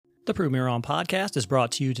The Prove Me Wrong podcast is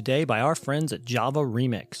brought to you today by our friends at Java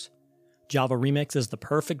Remix. Java Remix is the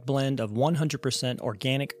perfect blend of 100%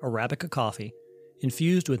 organic Arabica coffee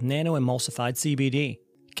infused with nano-emulsified CBD.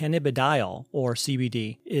 Cannabidiol, or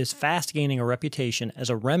CBD, is fast gaining a reputation as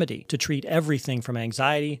a remedy to treat everything from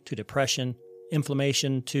anxiety to depression,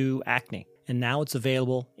 inflammation to acne. And now it's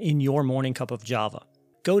available in your morning cup of Java.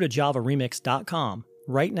 Go to javaremix.com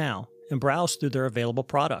right now and browse through their available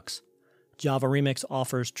products. Java Remix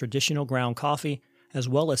offers traditional ground coffee as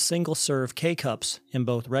well as single-serve K-Cups in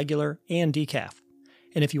both regular and decaf.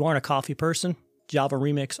 And if you aren't a coffee person, Java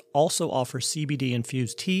Remix also offers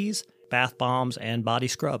CBD-infused teas, bath bombs, and body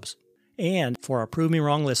scrubs. And for our Prove Me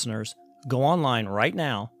Wrong listeners, go online right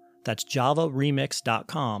now, that's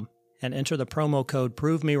javaremix.com, and enter the promo code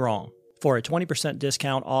Prove Me Wrong for a 20%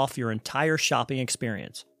 discount off your entire shopping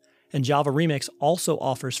experience. And Java Remix also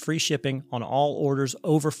offers free shipping on all orders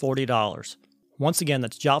over $40. Once again,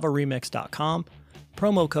 that's javaremix.com,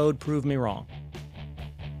 promo code Prove Me Wrong.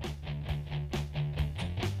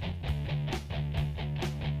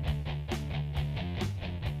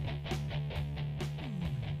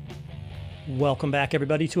 Welcome back,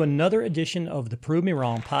 everybody, to another edition of the Prove Me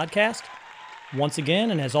Wrong podcast. Once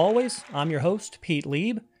again, and as always, I'm your host, Pete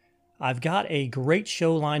Lieb. I've got a great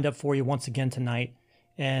show lined up for you once again tonight.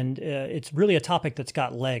 And it's really a topic that's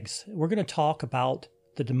got legs. We're going to talk about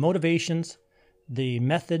the motivations, the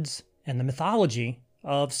methods, and the mythology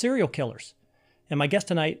of serial killers. And my guest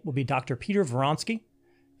tonight will be Dr. Peter Vronsky.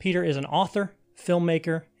 Peter is an author,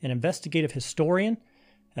 filmmaker, and investigative historian.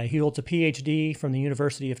 He holds a PhD from the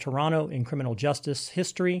University of Toronto in criminal justice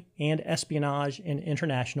history and espionage and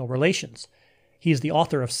international relations. He is the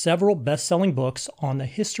author of several best-selling books on the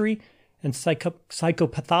history and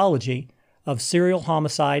psychopathology of serial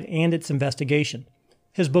homicide and its investigation.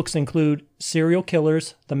 His books include Serial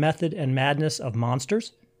Killers, The Method and Madness of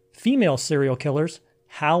Monsters, Female Serial Killers,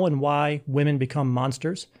 How and Why Women Become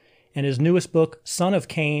Monsters, and his newest book, Son of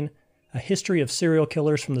Cain, A History of Serial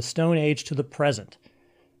Killers from the Stone Age to the Present.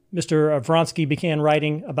 Mr. Vronsky began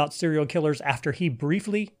writing about serial killers after he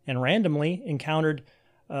briefly and randomly encountered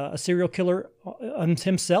a serial killer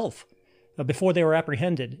himself before they were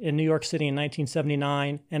apprehended in New York City in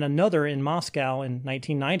 1979 and another in Moscow in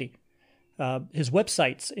 1990. His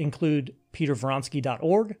websites include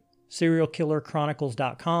petervronsky.org,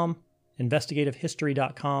 serialkillerchronicles.com,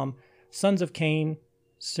 investigativehistory.com, Sons of Cain,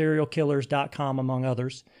 serialkillers.com, among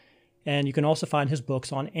others. And you can also find his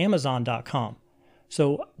books on amazon.com.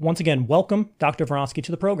 So once again, welcome, Dr. Vronsky,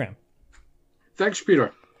 to the program. Thanks,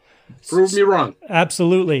 Peter. Prove me wrong.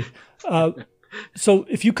 Absolutely. So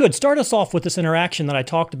if you could start us off with this interaction that I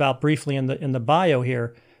talked about briefly in the bio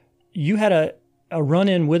here. You had a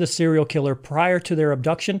run-in with a serial killer prior to their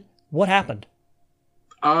abduction. What happened?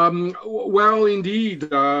 Well, indeed,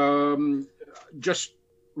 just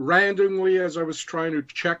randomly as I was trying to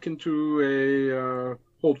check into a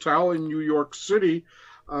hotel in New York City,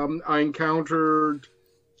 I encountered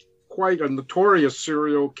quite a notorious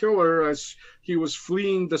serial killer as he was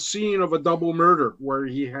fleeing the scene of a double murder where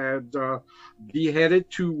he had beheaded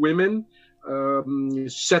two women,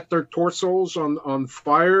 set their torsos on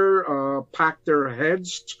fire, packed their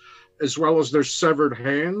heads as well as their severed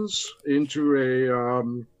hands into a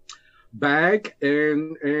bag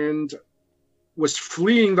and was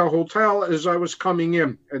fleeing the hotel as I was coming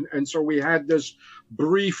in. And so we had this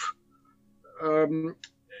brief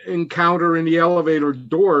encounter in the elevator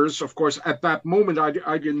doors. Of course, at that moment, I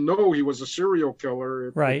didn't know he was a serial killer.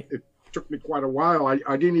 Right. It took me quite a while.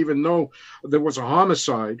 I didn't even know there was a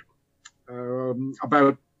homicide.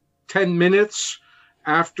 About 10 minutes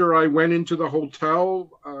after I went into the hotel,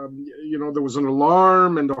 there was an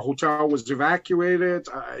alarm and the hotel was evacuated.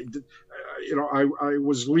 I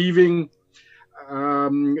was leaving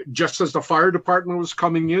just as the fire department was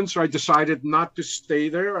coming in, so I decided not to stay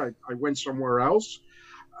there. I went somewhere else.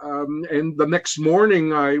 And the next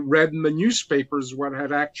morning, I read in the newspapers what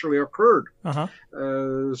had actually occurred. Uh-huh.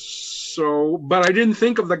 But I didn't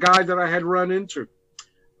think of the guy that I had run into.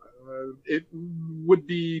 It would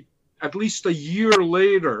be at least a year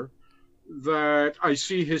later that I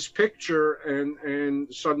see his picture,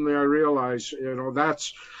 and suddenly I realize,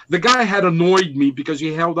 that's the guy had annoyed me because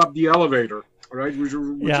he held up the elevator. Right, which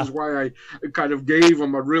is why I kind of gave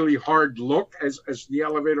him a really hard look as the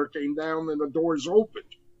elevator came down and the doors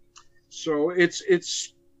opened. So it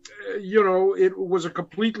was a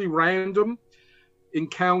completely random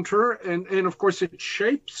encounter, and of course it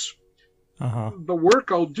shapes the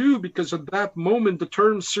work I'll do, because at that moment the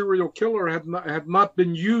term serial killer had not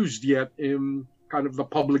been used yet in kind of the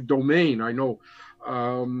public domain. I know,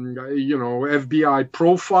 FBI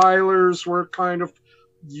profilers were kind of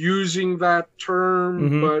using that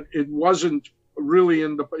term, but it wasn't really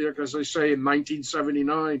in the, as I say, in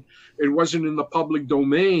 1979, it wasn't in the public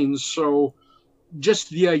domain. So just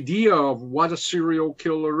the idea of what a serial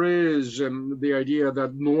killer is, and the idea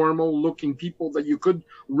that normal looking people that you could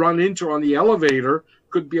run into on the elevator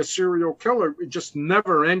could be a serial killer, it just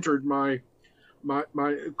never entered my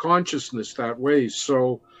consciousness that way.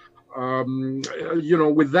 So,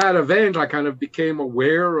 with that event, I kind of became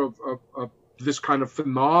aware of this kind of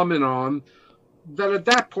phenomenon that at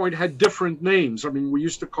that point had different names. I mean, we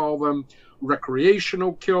used to call them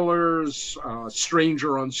recreational killers,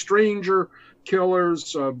 stranger on stranger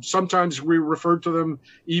killers. Sometimes we referred to them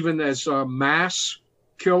even as mass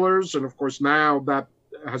killers. And of course, now that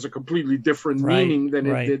has a completely different meaning than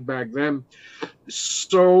it did back then.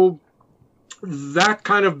 So that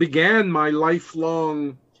kind of began my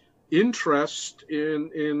lifelong interest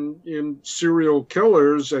in serial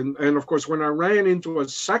killers. And of course, when I ran into a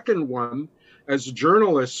second one as a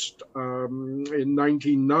journalist in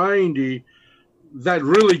 1990, that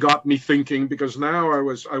really got me thinking, because now I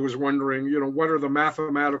was wondering, what are the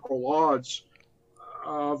mathematical odds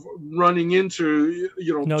of running into,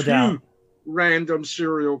 No two doubt. random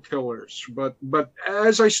serial killers. But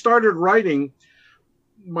as I started writing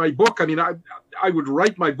my book, I mean, I would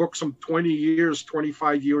write my book some 20 years,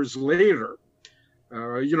 25 years later.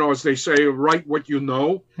 As they say, write what you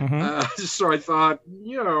know. So I thought,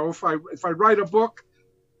 if I write a book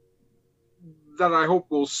that I hope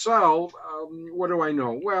will sell, what do I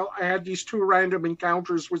know? Well, I had these two random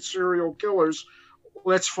encounters with serial killers.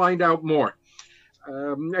 Let's find out more.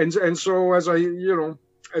 And so as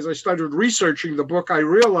I started researching the book, I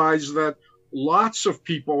realized that lots of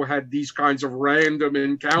people had these kinds of random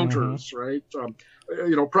encounters, right?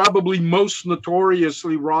 Probably most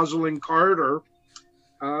notoriously Rosalind Carter,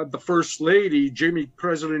 the first lady,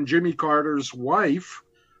 President Jimmy Carter's wife,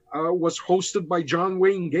 was hosted by John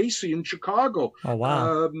Wayne Gacy in Chicago. Oh,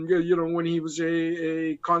 wow. When he was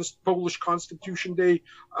a Polish Constitution Day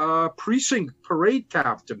precinct parade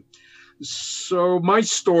captain. So my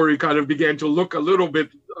story kind of began to look a little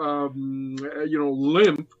bit,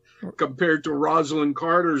 limp compared to Rosalind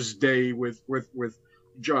Carter's day with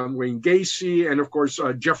John Wayne Gacy. And of course,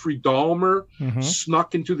 Jeffrey Dahmer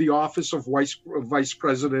snuck into the office of Vice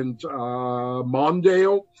President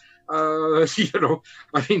Mondale.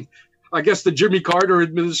 I guess the Jimmy Carter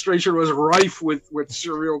administration was rife with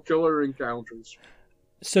serial killer encounters.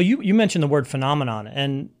 So you mentioned the word phenomenon,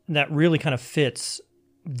 and that really kind of fits.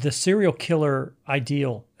 The serial killer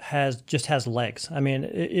ideal has legs. I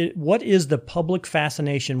mean, what is the public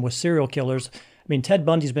fascination with serial killers? I mean, Ted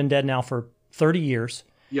Bundy's been dead now for 30 years.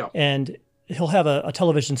 Yeah. And he'll have a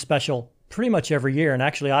television special pretty much every year. And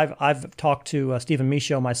actually, I've talked to Stephen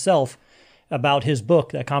Michaud myself about his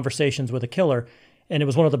book, Conversations with a Killer, and it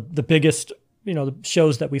was one of the biggest,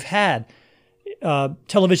 shows that we've had.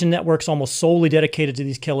 Television networks almost solely dedicated to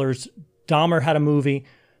these killers. Dahmer had a movie.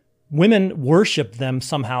 Women worship them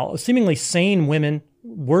somehow. Seemingly sane women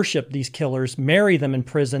worship these killers, marry them in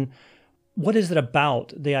prison. What is it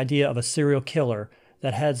about the idea of a serial killer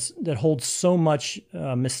that holds so much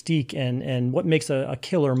mystique, and what makes a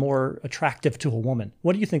killer more attractive to a woman?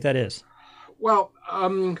 What do you think that is? Well,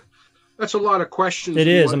 that's a lot of questions. It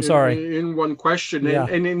is. I'm sorry. In one question. Yeah.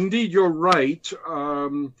 And indeed, you're right.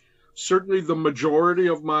 Certainly the majority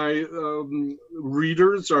of my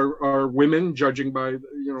readers are women, judging by,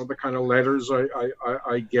 the kind of letters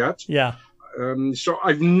I get. Yeah. So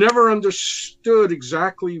I've never understood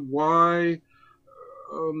exactly why,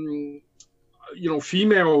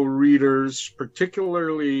 female readers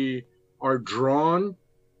particularly are drawn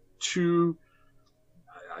to,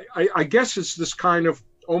 I guess it's this kind of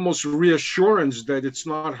almost reassurance that it's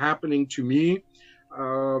not happening to me,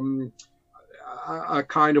 a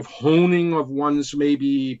kind of honing of one's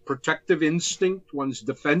maybe protective instinct, one's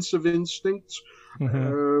defensive instincts.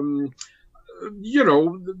 Of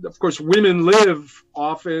course, women live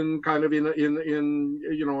often kind of in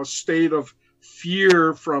a state of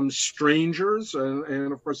fear from strangers,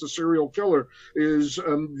 and of course, a serial killer is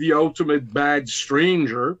the ultimate bad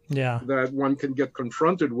stranger that one can get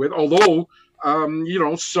confronted with. Although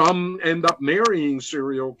some end up marrying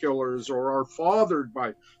serial killers or are fathered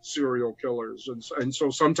by serial killers. And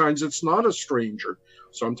so sometimes it's not a stranger.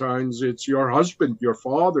 Sometimes it's your husband, your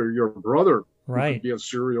father, your brother, right, who could be a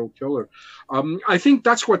serial killer. I think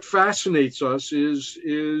that's what fascinates us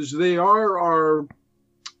is they are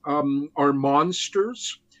our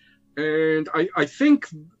monsters. And I think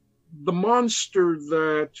the monster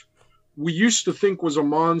that we used to think was a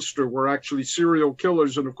monster were actually serial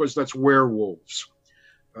killers, and of course that's werewolves.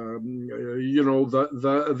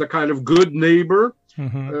 The kind of good neighbor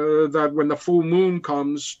Mm-hmm. that when the full moon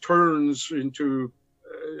comes turns into,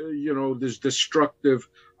 this destructive,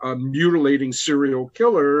 mutilating serial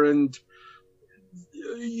killer. And,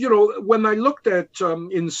 when I looked at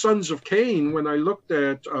in Sons of Cain, when I looked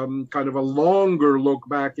at kind of a longer look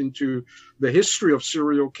back into the history of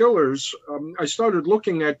serial killers, I started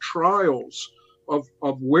looking at trials of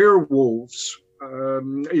werewolves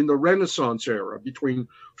in the Renaissance era between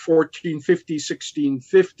 1450,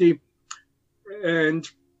 1650. And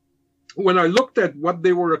when I looked at what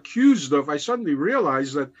they were accused of, I suddenly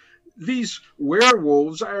realized that these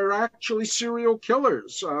werewolves are actually serial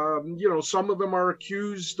killers. Some of them are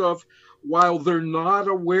accused of, while they're not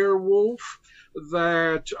a werewolf,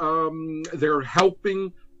 that they're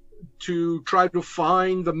helping to try to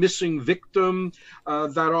find the missing victim,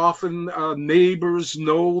 that often neighbors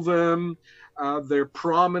know them, they're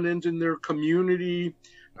prominent in their community.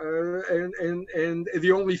 And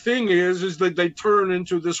the only thing is that they turn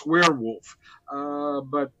into this werewolf.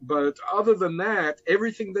 But other than that,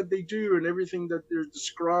 everything that they do and everything that they're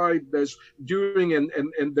described as doing and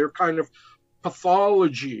their kind of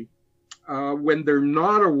pathology when they're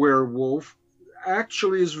not a werewolf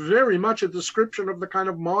actually is very much a description of the kind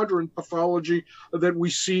of modern pathology that we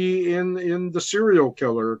see in the serial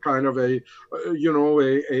killer, kind of a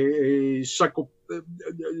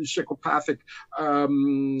psychopathic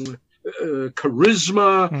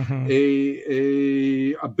charisma, Mm-hmm.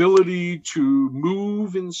 a ability to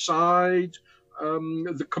move inside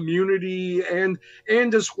the community, and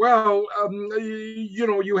as well,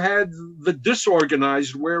 you had the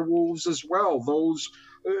disorganized werewolves as well, those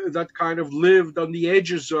that kind of lived on the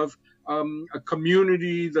edges of a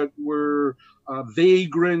community that were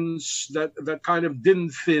vagrants that kind of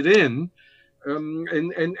didn't fit in.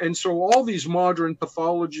 And so all these modern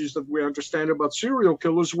pathologies that we understand about serial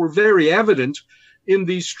killers were very evident in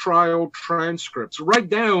these trial transcripts, right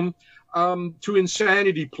down to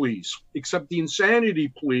insanity pleas. Except the insanity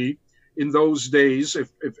plea in those days,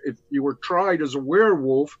 if you were tried as a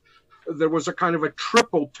werewolf, there was a kind of a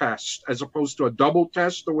triple test as opposed to a double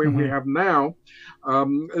test the way we have now.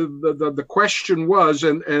 The question was,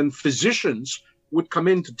 and physicians would come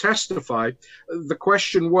in to testify. The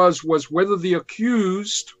question was whether the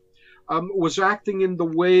accused was acting in the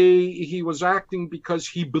way he was acting because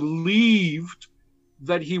he believed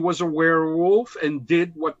that he was a werewolf and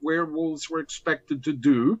did what werewolves were expected to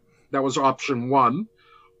do. That was option one.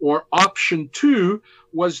 Or option two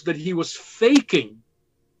was that he was faking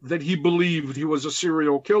that he believed he was a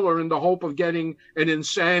serial killer in the hope of getting an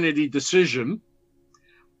insanity decision.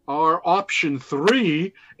 Or option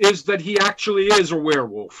three is that he actually is a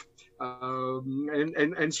werewolf.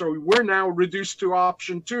 And so we're now reduced to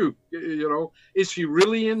option two. Is he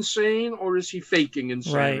really insane or is he faking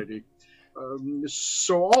insanity? Right.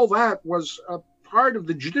 So all that was a part of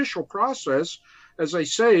the judicial process, as I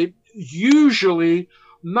say, usually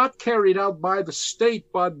not carried out by the state,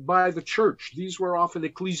 but by the church. These were often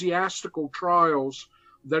ecclesiastical trials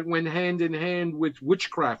that went hand in hand with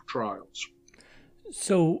witchcraft trials.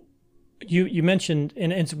 So you mentioned,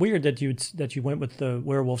 and it's weird that you went with the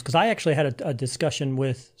werewolves, because I actually had a discussion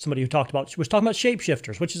with somebody who was talking about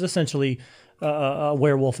shapeshifters, which is essentially a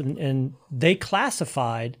werewolf, and they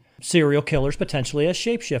classified serial killers potentially as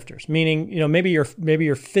shapeshifters, meaning maybe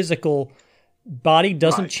your physical body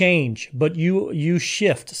doesn't change, but you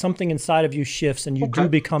shift, something inside of you shifts, and you do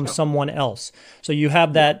become someone else. So you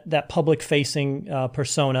have that public facing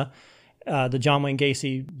persona. The John Wayne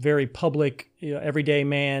Gacy, very public, everyday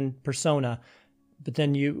man persona, but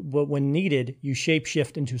then when needed, you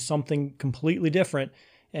shapeshift into something completely different.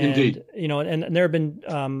 And, Indeed. And there have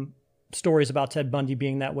been stories about Ted Bundy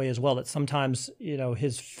being that way as well, that sometimes,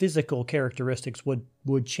 his physical characteristics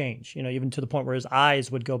would change, even to the point where his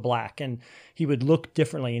eyes would go black and he would look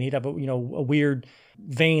differently, and he'd have a weird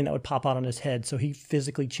vein that would pop out on his head. So he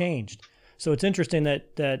physically changed. So it's interesting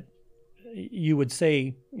that you would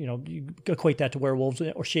say, you equate that to werewolves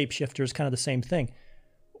or shapeshifters, kind of the same thing.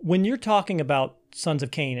 When you're talking about Sons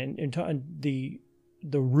of Cain and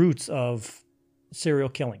the roots of serial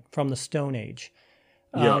killing from the Stone Age,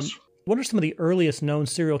 yes. What are some of the earliest known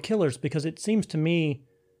serial killers? Because it seems to me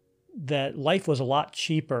that life was a lot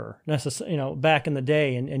cheaper, back in the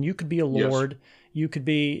day, and you could be a lord, yes.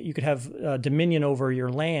 you could have dominion over your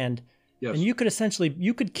land, yes. And you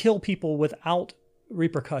could kill people without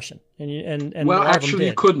repercussion, and well, actually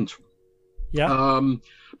you couldn't. Yeah.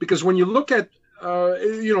 Because when you look at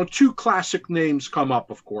two classic names come up,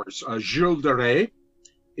 of course. Jules de Retz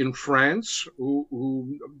in France,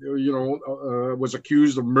 who was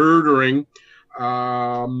accused of murdering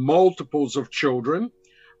multiples of children.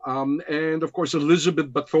 and of course Elizabeth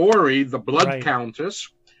Báthory, the Blood Right. Countess,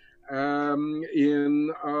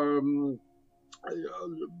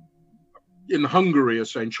 in Hungary,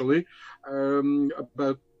 essentially,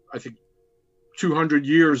 about, I think, 200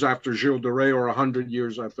 years after Gilles de Rais, or 100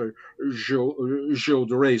 years after Gilles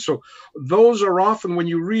de Rais. So those are often, when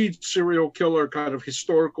you read serial killer kind of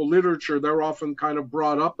historical literature, they're often kind of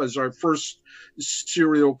brought up as our first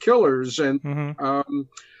serial killers. And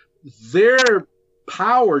their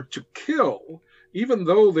power to kill, even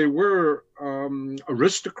though they were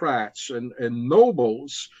aristocrats and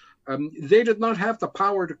nobles, they did not have the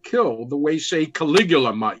power to kill the way, say,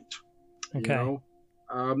 Caligula might. Okay. You know?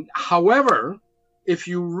 However, if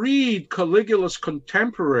you read Caligula's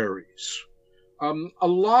contemporaries, a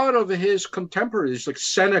lot of his contemporaries, like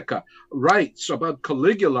Seneca, writes about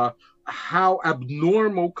Caligula, how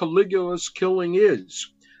abnormal Caligula's killing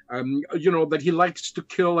is. That he likes to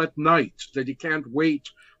kill at night, that he can't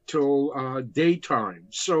wait till daytime.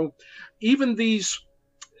 So even these,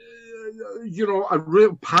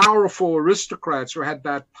 real powerful aristocrats who had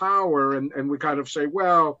that power, and we kind of say,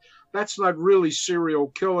 well, that's not really serial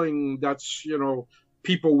killing. That's,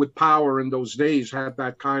 people with power in those days had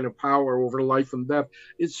that kind of power over life and death.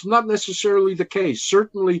 It's not necessarily the case.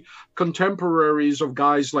 Certainly contemporaries of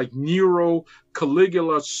guys like Nero,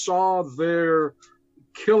 Caligula saw their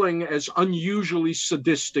killing as unusually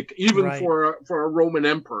sadistic, even Right. for a Roman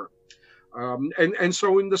emperor. And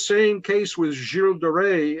so in the same case with Gilles de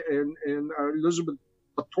Rais and Elizabeth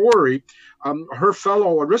Báthory, her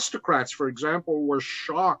fellow aristocrats, for example, were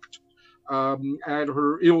shocked at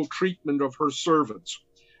her ill treatment of her servants.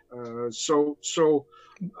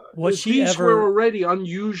 Was she these ever were already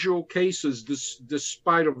unusual cases,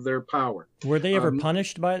 despite of their power. Were they ever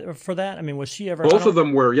punished for that? I mean, was she ever? Both of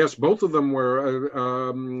them were. Yes, both of them were.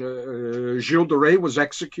 Gilles de Rais was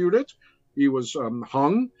executed. He was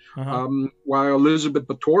hung, while Elizabeth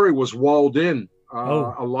Báthory was walled in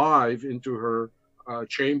alive into her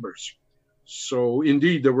chambers. So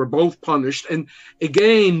indeed, they were both punished. And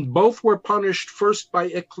again, both were punished first by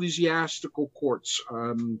ecclesiastical courts.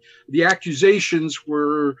 The accusations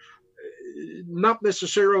were not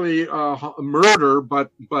necessarily murder,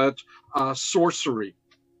 but sorcery.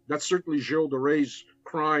 That's certainly Gilles de Rais'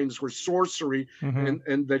 crimes were sorcery,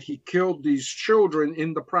 and that he killed these children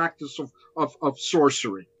in the practice of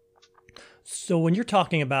sorcery. So when you're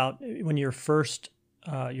talking about your first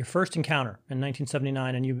encounter in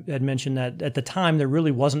 1979, and you had mentioned that at the time there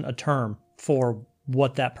really wasn't a term for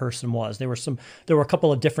what that person was. There were a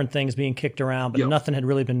couple of different things being kicked around, but nothing had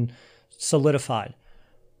really been solidified.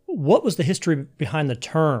 What was the history behind the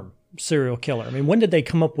term serial killer? I mean, when did they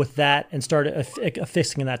come up with that and start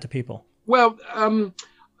affixing that to people? Well,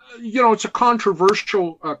 it's a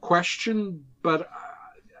controversial question, but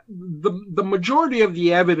the majority of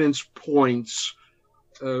the evidence points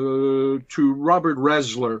to Robert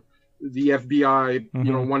Ressler, the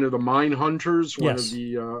FBI, one of the mine hunters, one of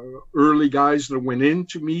the early guys that went in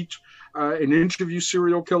to meet and interview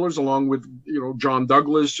serial killers, along with, John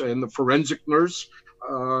Douglas and the forensic nurse,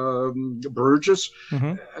 Burgess.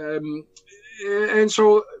 And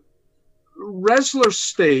so Ressler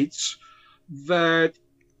states that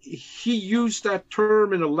he used that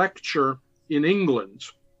term in a lecture in England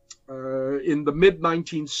in the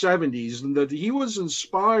mid-1970s, and that he was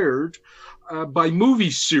inspired by movie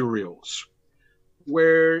serials,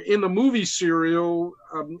 where in a movie serial,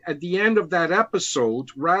 at the end of that episode,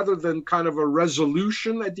 rather than kind of a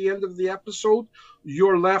resolution at the end of the episode,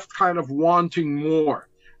 you're left kind of wanting more.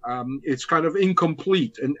 It's kind of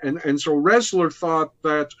incomplete. And so Ressler thought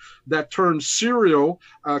that term serial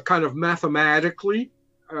kind of mathematically,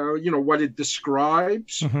 what it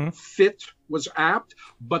describes, fit was apt,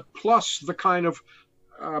 but plus the kind of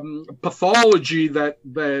pathology that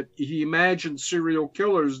he imagined serial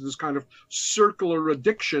killers, this kind of circular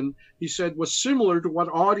addiction, he said, was similar to what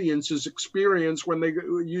audiences experience when they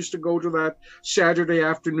used to go to that Saturday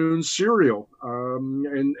afternoon serial.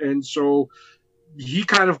 And so he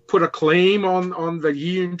kind of put a claim on that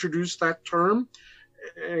he introduced that term.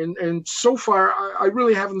 And so far, I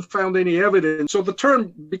really haven't found any evidence. So the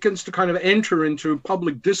term begins to kind of enter into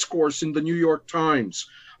public discourse in the New York Times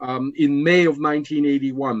in May of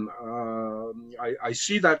 1981. I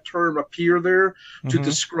see that term appear there to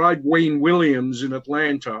describe Wayne Williams in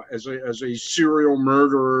Atlanta as a serial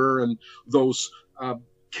murderer, and those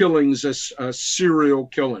killings as serial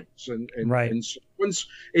killings. And so once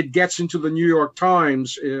it gets into the New York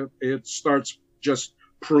Times, it starts just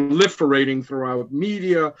proliferating throughout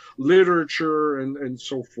media, literature, and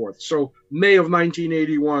so forth. So May of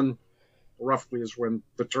 1981 roughly is when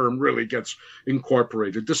the term really gets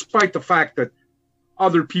incorporated, despite the fact that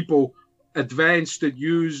other people advanced it,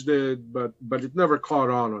 used it, but it never caught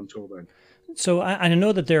on until then. So I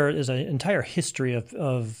know that there is an entire history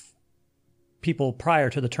of people prior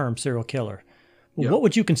to the term serial killer. Yeah. What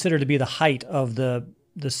would you consider to be the height of the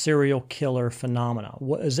serial killer phenomena?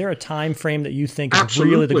 Is there a time frame that you think is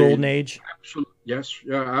really the golden age? Absolutely. Yes,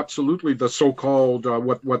 yeah, absolutely. The so-called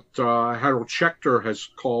what Harold Schechter has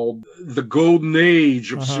called the golden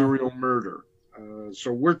age of serial murder.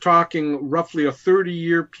 So we're talking roughly a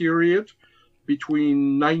 30-year period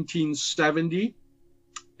between 1970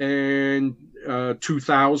 and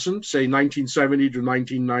 2000, say 1970 to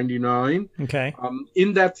 1999. Okay.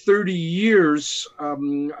 In that 30 years,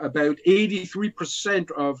 about 83%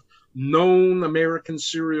 of known American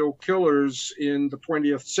serial killers in the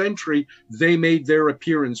 20th century, they made their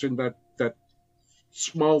appearance in that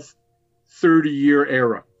small 30-year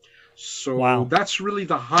era. So wow. That's really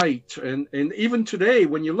the height. And even today,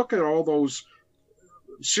 when you look at all those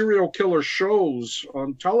serial killer shows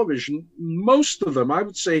on television, most of them, I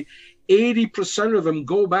would say 80% of them,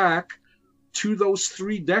 go back to those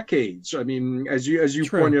 3 decades. I mean, as you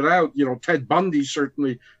pointed out, Ted Bundy,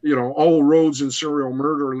 certainly, all roads in serial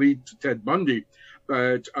murder lead to Ted Bundy.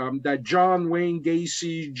 But that John Wayne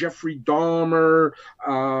Gacy, Jeffrey Dahmer,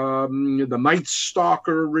 the Night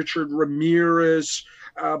Stalker, Richard Ramirez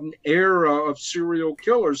era of serial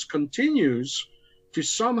killers continues to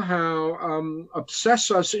somehow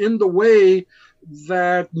obsess us in the way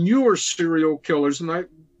that newer serial killers, and I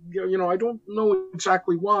don't know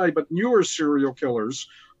exactly why, but newer serial killers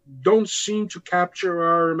don't seem to capture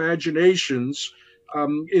our imaginations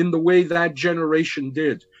in the way that generation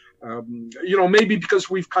did. Maybe because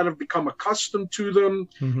we've kind of become accustomed to them.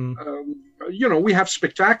 Mm-hmm. We have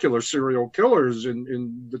spectacular serial killers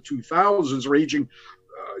in the 2000s ranging,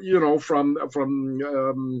 from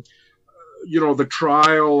the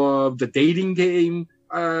trial of the dating game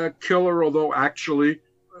killer, although actually,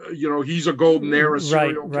 he's a golden era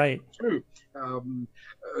serial killer too.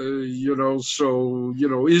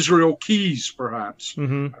 Israel Keys, perhaps.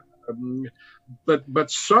 Mm-hmm. But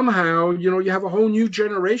somehow, you have a whole new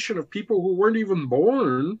generation of people who weren't even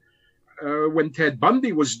born when Ted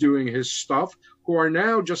Bundy was doing his stuff, who are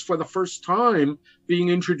now just for the first time being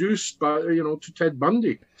introduced to Ted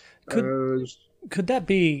Bundy. Could that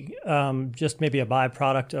be just maybe a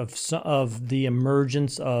byproduct of the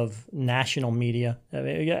emergence of national media,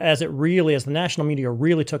 as the national media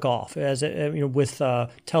really took off, with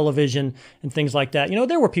television and things like that? You know,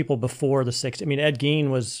 there were people before the 60s. I mean, Ed Gein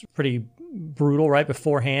was pretty brutal right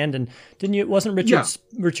beforehand, and wasn't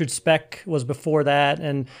Richard Speck was before that,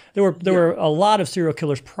 and there were a lot of serial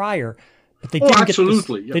killers prior, but they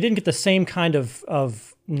didn't get the same kind of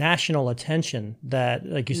national attention that,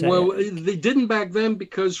 like you said. Well, they didn't back then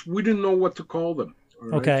because we didn't know what to call them.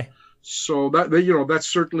 Right? Okay. So that's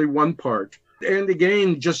certainly one part. And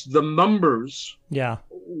again, just the numbers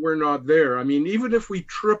were not there. I mean, even if we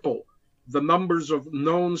triple the numbers of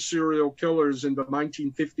known serial killers in the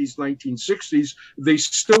 1950s, 1960s, they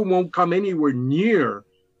still won't come anywhere near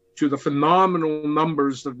to the phenomenal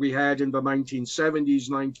numbers that we had in the 1970s,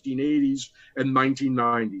 1980s, and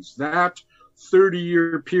 1990s. That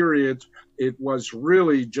 30-year period, it was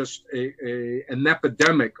really just an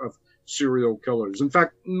epidemic of serial killers. In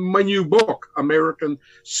fact, my new book, American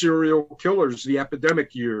Serial Killers, The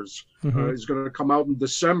Epidemic Years, is going to come out in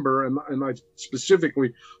December, and I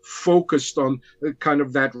specifically focused on kind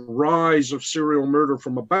of that rise of serial murder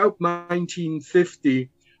from about 1950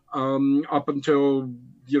 up until,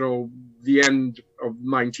 the end of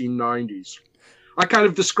 1990s. I kind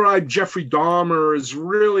of described Jeffrey Dahmer as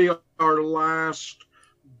really our last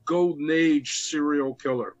golden age serial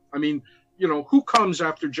killer. I mean, who comes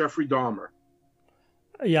after Jeffrey Dahmer?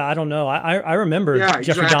 Yeah, I don't know. I remember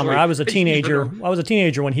Jeffrey Dahmer. I was a teenager. I was a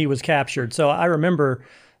teenager when he was captured, so I remember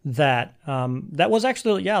that. That was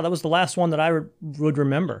actually, that was the last one that I would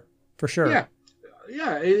remember for sure.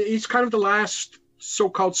 Yeah. He's kind of the last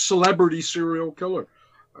so-called celebrity serial killer.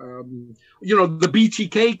 The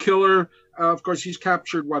BTK killer. Of course, he's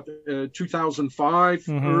captured, 2005,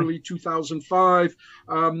 early 2005.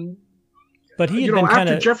 But he had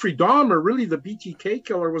after Jeffrey Dahmer, really the BTK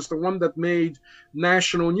killer was the one that made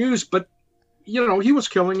national news. But, he was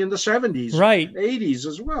killing in the 70s, 80s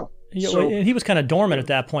as well. Yeah, so, and he was kind of dormant at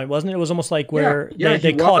that point, wasn't it? It was almost like where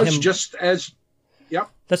they caught him. Just as,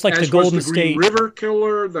 that's like as the Golden was the Green State River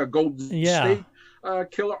killer, the Golden State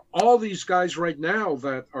killer. All these guys right now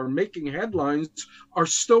that are making headlines are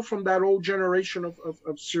still from that old generation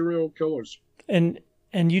of serial killers. And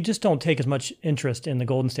you just don't take as much interest in the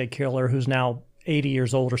Golden State Killer, who's now 80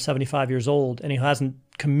 years old or 75 years old, and he hasn't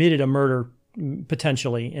committed a murder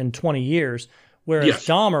potentially in 20 years. whereas Yes.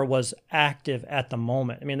 Dahmer was active at the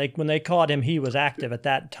moment. I mean, when they caught him, he was active at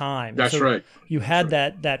that time. That's so right. You had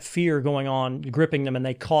that fear going on, gripping them, and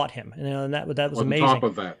they caught him, and that was On amazing. top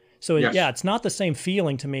of that. So Yes. yeah, it's not the same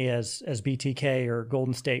feeling to me as BTK or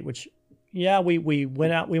Golden State, which we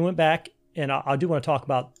went back, and I do want to talk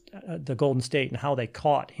about the Golden State and how they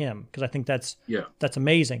caught him, because I think that's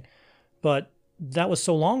amazing. But that was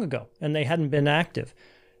so long ago, and they hadn't been active.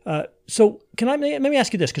 So let me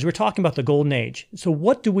ask you this, because we're talking about the Golden Age. So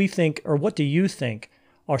what do we think, or what do you think,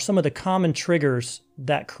 are some of the common triggers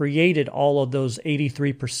that created all of those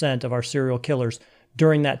 83% of our serial killers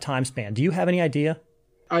during that time span? Do you have any idea?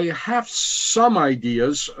 I have some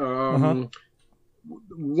ideas. One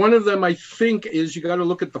of them, I think, is you got to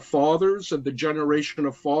look at the fathers and the generation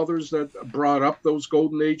of fathers that brought up those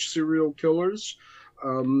Golden Age serial killers.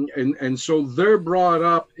 And so they're brought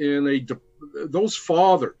up in those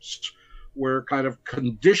fathers were kind of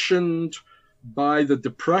conditioned by the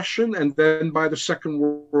Depression and then by the Second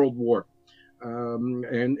World War.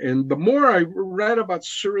 And the more I read about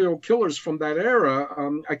serial killers from that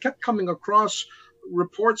era, I kept coming across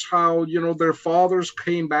reports how, their fathers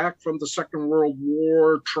came back from the Second World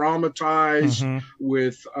War traumatized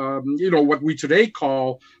with, what we today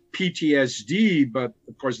call PTSD, but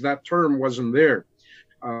of course that term wasn't there.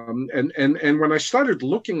 And when I started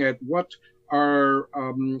looking at what our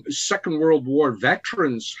Second World War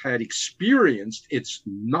veterans had experienced, it's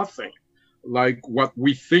nothing like what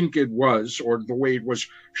we think it was, or the way it was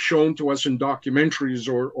shown to us in documentaries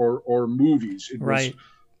or movies. It was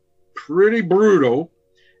pretty brutal.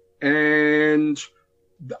 And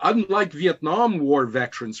unlike Vietnam War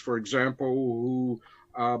veterans, for example, who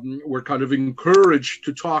were kind of encouraged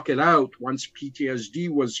to talk it out once PTSD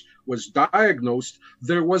was diagnosed,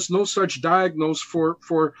 there was no such diagnosis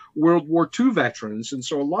for World War II veterans. And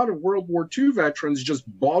so a lot of World War II veterans just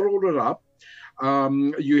bottled it up.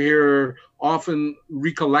 You hear often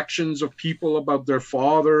recollections of people about their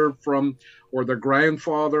father or their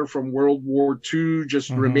grandfather from World War II just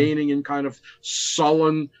remaining in kind of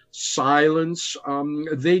sullen silence.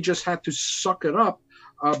 They just had to suck it up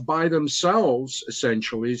by themselves,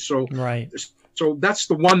 essentially. So that's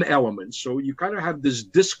the one element. So you kind of have this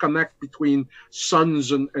disconnect between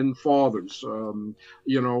sons and fathers, from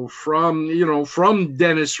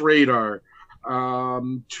Dennis Rader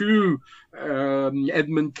to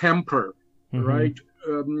Edmund Kemper, right?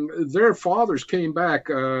 Their fathers came back,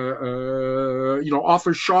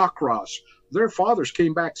 Arthur Shawcross. Their fathers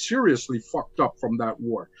came back seriously fucked up from that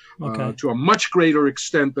war to a much greater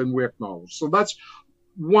extent than we acknowledge. So that's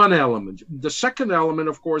one element. The second element,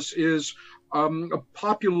 of course, is a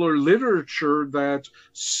popular literature that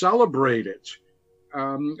celebrated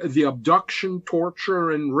the abduction,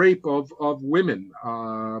 torture, and rape of women,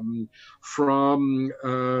 from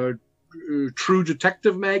true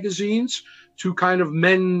detective magazines to kind of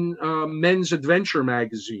men's adventure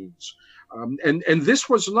magazines. And this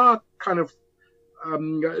was not kind of,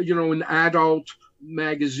 in adult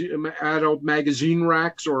magazine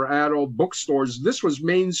racks or adult bookstores. This was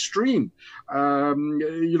mainstream.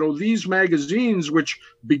 These magazines, which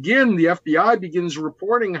the FBI begins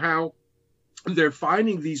reporting how they're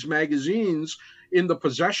finding these magazines in the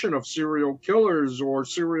possession of serial killers, or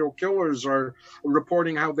serial killers are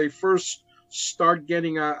reporting how they first start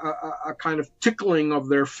getting a kind of tickling of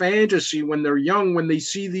their fantasy when they're young, when they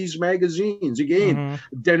see these magazines. Again,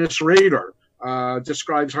 Dennis Rader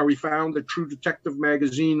describes how he found the True Detective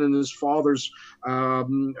magazine in his father's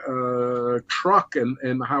truck,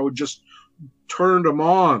 and how it just turned him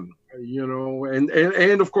on,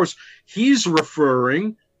 and of course he's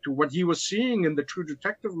referring to what he was seeing in the True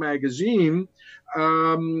Detective magazine,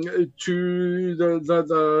 to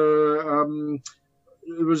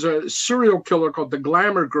there was a serial killer called the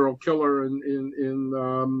Glamour Girl Killer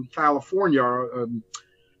in California.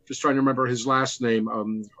 Just trying to remember his last name.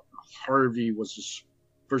 Harvey was his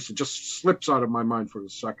first. It just slips out of my mind for a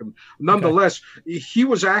second. Nonetheless, he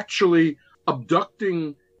was actually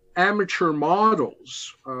abducting amateur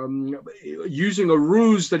models, using a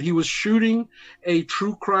ruse that he was shooting a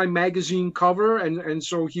true crime magazine cover, and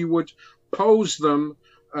so he would pose them,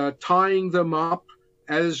 tying them up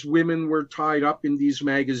as women were tied up in these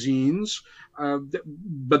magazines,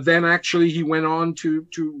 but then actually he went on to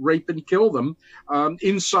rape and kill them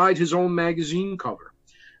inside his own magazine cover.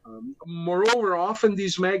 Moreover, often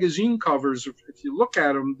these magazine covers, if you look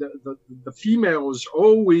at them, the female is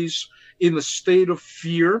always in a state of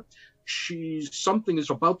fear. Something is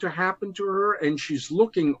about to happen to her, and she's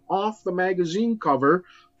looking off the magazine cover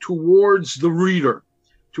towards the reader,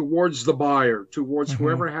 towards the buyer, towards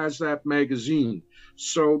whoever has that magazine.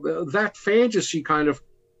 So that fantasy kind of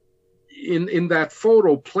in that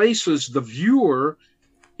photo places the viewer,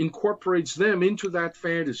 incorporates them into that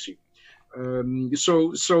fantasy.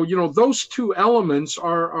 So those two elements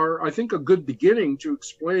are I think a good beginning to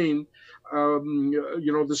explain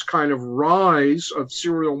this kind of rise of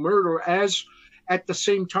serial murder, as at the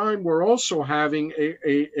same time we're also having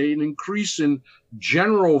an increase in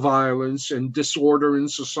general violence and disorder in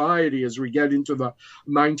society as we get into the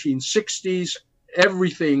 1960s.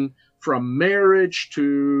 Everything from marriage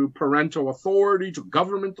to parental authority to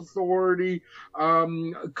government authority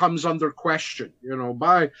comes under question.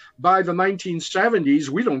 By the 1970s,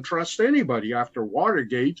 we don't trust anybody after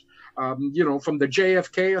Watergate. From the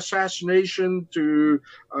JFK assassination to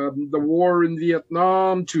the war in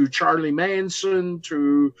Vietnam to Charlie Manson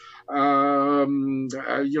to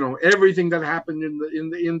everything that happened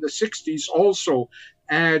in the 60s also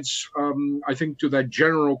adds, I think, to that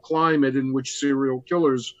general climate in which serial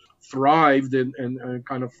killers thrived and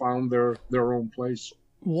kind of found their own place.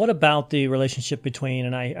 What about the relationship between,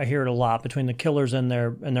 and I hear it a lot, between the killers and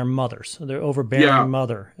their mothers, their overbearing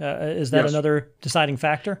mother? Is that another deciding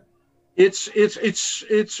factor? It's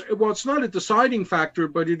not a deciding factor,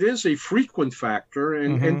 but it is a frequent factor.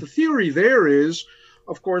 And the theory there is,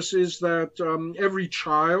 of course, is that every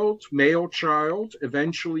child, male child,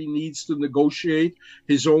 eventually needs to negotiate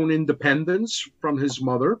his own independence from his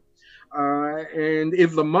mother. And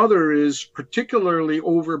if the mother is particularly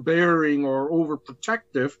overbearing or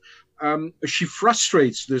overprotective, she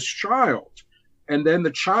frustrates this child. And then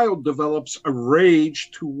the child develops a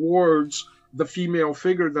rage towards the female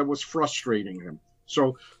figure that was frustrating him.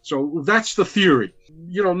 So that's the theory.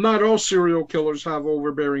 Not all serial killers have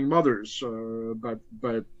overbearing mothers, but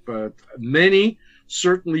many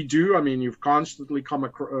certainly do. I mean, you've constantly come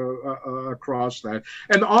across that.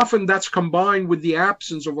 And often that's combined with the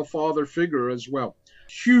absence of a father figure as well.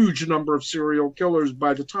 Huge number of serial killers,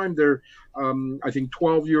 by the time they're, I think,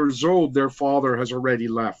 12 years old, their father has already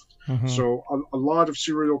left. Mm-hmm. So a lot of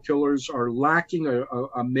serial killers are lacking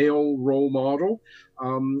a male role model.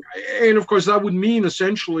 And of course, that would mean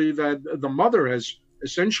essentially that the mother has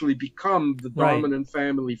essentially become the dominant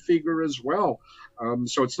family figure as well.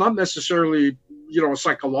 So it's not necessarily, a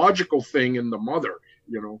psychological thing in the mother,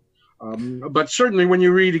 but certainly when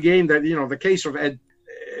you read again that, the case of Ed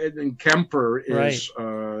and Kemper is,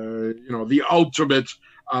 the ultimate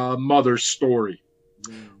mother story.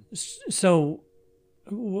 So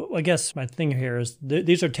I guess my thing here is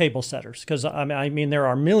these are table setters, because I mean, there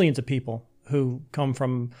are millions of people who come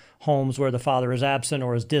from homes where the father is absent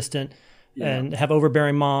or is distant and have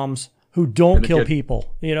overbearing moms who don't kill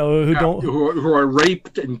people, who are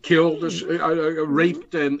raped and killed,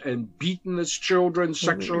 raped and beaten as children,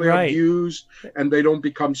 sexually abused, and they don't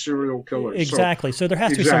become serial killers. Exactly. So there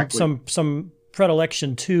has to be some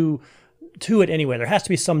predilection to it anyway. There has to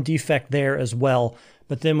be some defect there as well.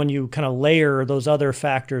 But then when you kind of layer those other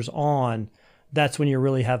factors on, that's when you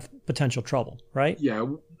really have potential trouble, right? Yeah.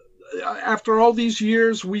 After all these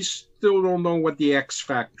years, we still don't know what the X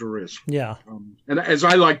factor is. Yeah. And as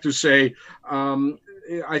I like to say,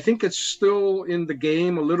 I think it's still in the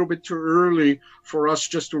game a little bit too early for us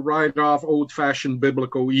just to write off old-fashioned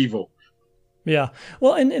biblical evil. Yeah.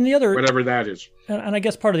 Well, and the other... whatever that is. And I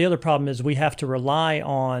guess part of the other problem is we have to rely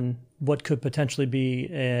on what could potentially be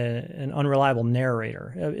an unreliable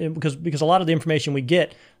narrator. Because a lot of the information we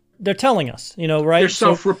get, they're telling us, right? They're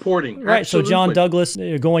self-reporting. Right. Absolutely. So John Douglas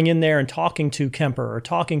going in there and talking to Kemper or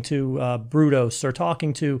talking to Brudos or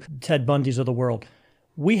talking to Ted Bundy's of the world,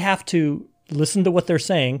 we have to listen to what they're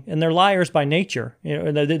saying, and they're liars by nature.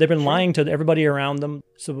 They've been lying to everybody around them.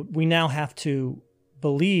 So we now have to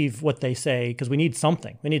believe what they say because we need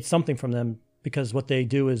something. We need something from them because what they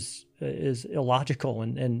do is illogical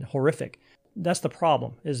and horrific. That's the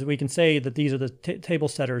problem, is we can say that these are the table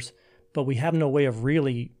setters, but we have no way of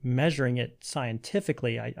really measuring it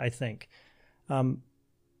scientifically, I think. But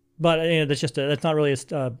that's not really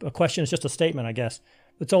a question. It's just a statement, I guess.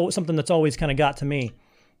 It's something that's always kind of got to me.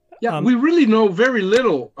 Yeah, we really know very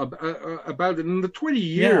little about it in the 20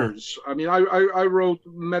 years. Yeah. I mean, I wrote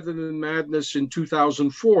Method and Madness in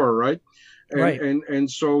 2004, right?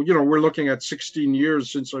 And so, we're looking at 16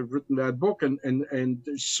 years since I've written that book, and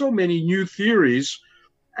there's so many new theories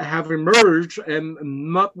have emerged, and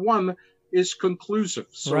not one is conclusive.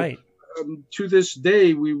 So, to this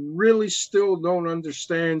day, we really still don't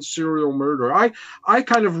understand serial murder. I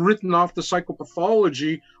kind of written off the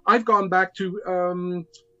psychopathology. I've gone back to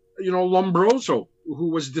Lombroso,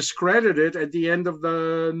 who was discredited at the end of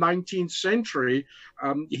the 19th century.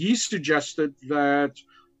 He suggested that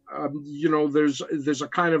there's a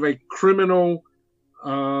kind of a criminal,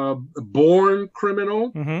 born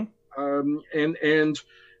criminal, and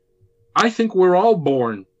I think we're all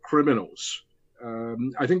born criminals.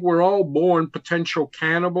 I think we're all born potential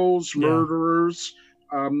cannibals, Yeah. murderers,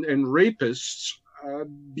 and rapists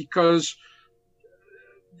because,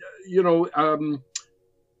 you know,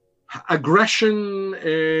 aggression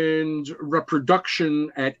and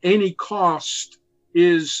reproduction at any cost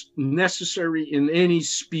is necessary in any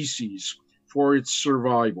species for its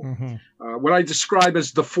survival. Mm-hmm. What I describe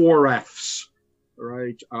as the 4 Fs,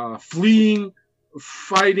 right? Fleeing,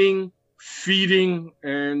 fighting, feeding,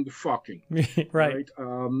 and fucking. Right.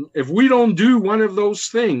 If we don't do one of those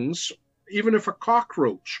things, even if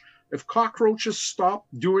cockroaches stop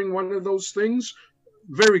doing one of those things,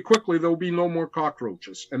 very quickly there'll be no more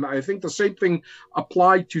cockroaches. And I think the same thing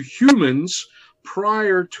applied to humans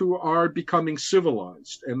prior to our becoming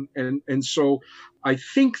civilized. And so I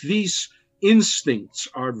think these instincts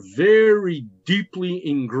are very deeply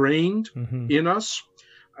ingrained in us.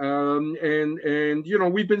 And you know,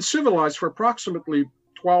 we've been civilized for approximately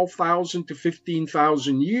 12,000 to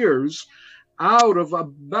 15,000 years out of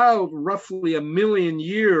about roughly 1 million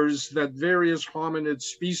years that various hominid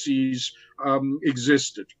species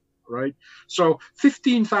existed, right? So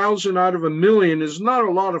 15,000 out of 1 million is not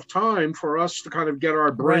a lot of time for us to kind of get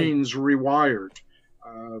our brains rewired.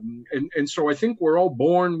 And so I think we're all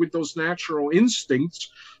born with those natural instincts,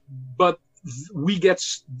 but we get,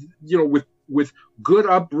 you know, with good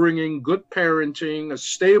upbringing, good parenting, a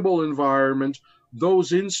stable environment,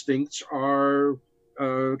 those instincts are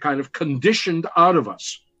kind of conditioned out of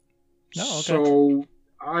us. Oh, okay. So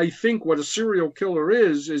I think what a serial killer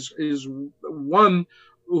is one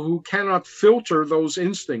who cannot filter those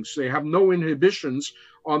instincts. They have no inhibitions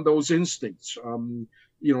on those instincts.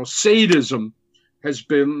 You know, sadism has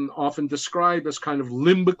been often described as kind of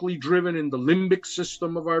limbically driven in the limbic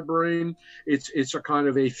system of our brain. It's a kind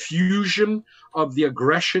of a fusion of the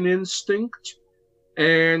aggression instinct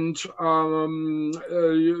and you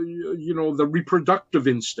know, the reproductive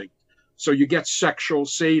instinct. So you get sexual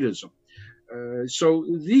sadism. So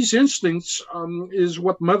these instincts is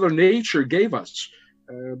what Mother Nature gave us.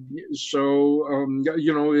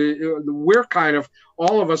 You know, we're kind of,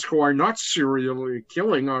 all of us who are not serially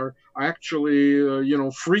killing are actually, you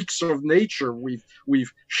know, freaks of nature.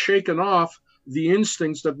 We've shaken off the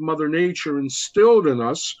instincts that Mother Nature instilled in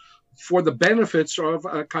us for the benefits of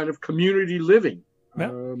a kind of community living.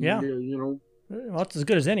 Yeah. You know, well, that's as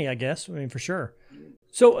good as any, I guess. I mean, for sure.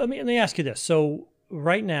 So, I mean, let me ask you this. So,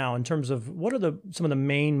 right now, in terms of what are some of the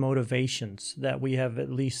main motivations that we have at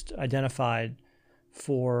least identified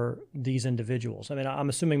for these individuals? I mean, I'm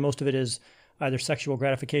assuming most of it is either sexual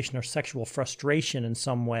gratification or sexual frustration in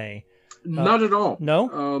some way. Not at all.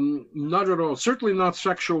 No? Not at all. Certainly not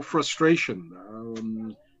sexual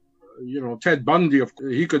frustration. You know, Ted Bundy,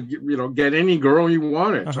 he could, you know, get any girl he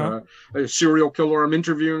wanted. A serial killer I'm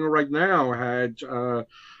interviewing right now had,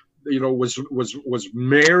 you know, was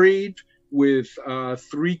married with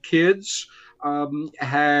 3 kids,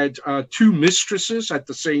 had 2 mistresses at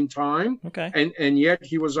the same time. Okay. And yet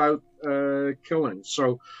he was out killing.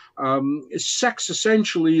 So sex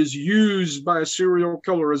essentially is used by a serial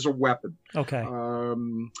killer as a weapon. Okay.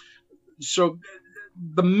 So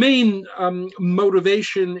the main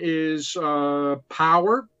motivation is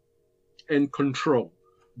power and control.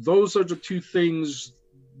 Those are the 2 things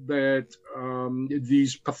that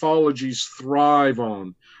these pathologies thrive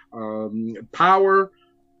on. Power,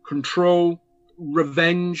 control,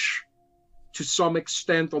 revenge to some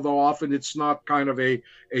extent, although often it's not kind of a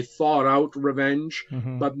thought out revenge,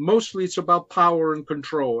 but mostly it's about power and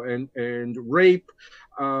control, and rape.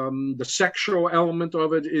 The sexual element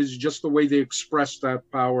of it is just the way they express that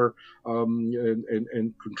power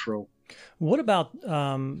and control. What about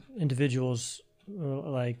individuals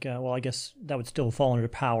like, well, I guess that would still fall under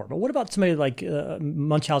power, but what about somebody like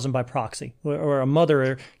Munchausen by proxy, or a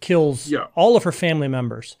mother kills all of her family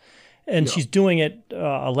members, and she's doing it,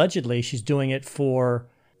 allegedly, she's doing it for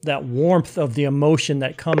that warmth of the emotion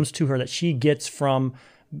that comes to her that she gets from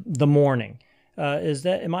the mourning. Is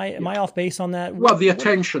that, am I off base on that? Well, the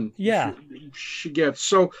attention she gets.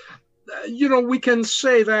 So, you know, we can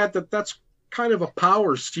say that's kind of a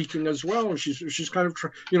power seeking as well. She's kind of,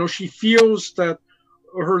 you know, she feels that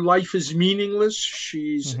her life is meaningless.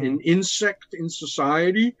 She's an insect in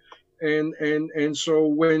society, and so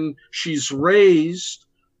when she's raised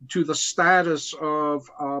to the status of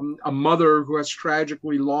a mother who has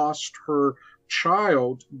tragically lost her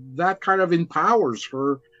child, that kind of empowers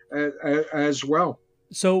her as well.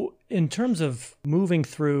 So in terms of moving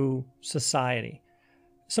through society,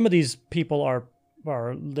 some of these people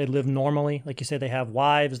they live normally. Like you say, they have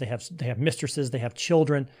wives, they have mistresses, they have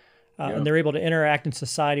children. and they're able to interact in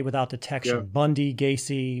society without detection. Yeah. Bundy,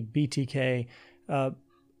 Gacy, BTK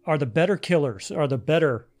are the better killers,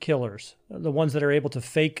 the ones that are able to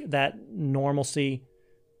fake that normalcy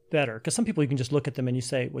better. Because some people, you can just look at them and you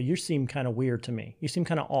say, well, you seem kind of weird to me. You seem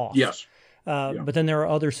kind of off. Yes. But then there are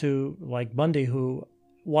others who, like Bundy, who,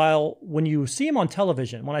 while when you see him on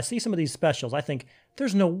television, when I see some of these specials, I think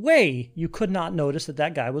there's no way you could not notice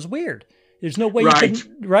that guy was weird. There's no way you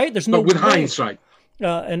couldn't, right? There's no but with way. hindsight.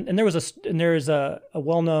 And there is a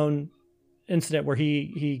well-known incident where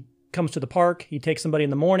he comes to the park, he takes somebody in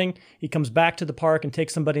the morning, he comes back to the park and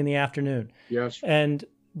takes somebody in the afternoon. Yes. And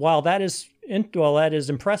while that is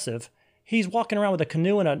impressive, he's walking around with a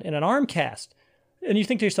canoe and an arm cast. And you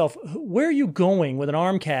think to yourself, where are you going with an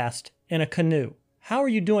arm cast and a canoe? How are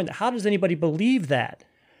you doing that? How does anybody believe that?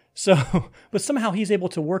 So, but somehow he's able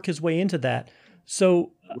to work his way into that.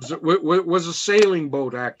 So was a sailing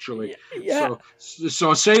boat, actually. Yeah.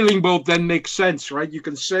 So a sailing boat then makes sense, right? You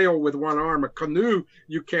can sail with one arm. A canoe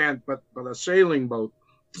you can't, but a sailing boat.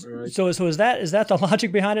 Right. So is that the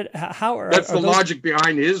logic behind it? That's the logic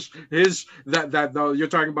behind his that you're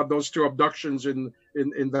talking about those two abductions in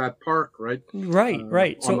that park, right?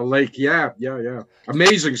 Right. On the lake. Yeah.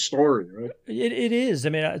 Amazing story, right? It is. I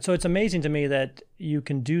mean, so it's amazing to me that you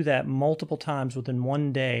can do that multiple times within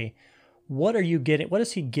one day. What are you getting? What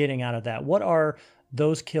is he getting out of that? What are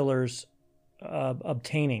those killers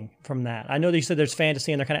obtaining from that? I know that you said there's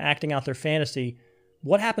fantasy and they're kind of acting out their fantasy.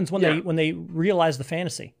 What happens when they realize the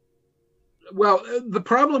fantasy? Well, the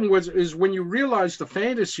problem is when you realize the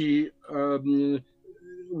fantasy,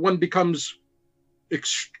 one becomes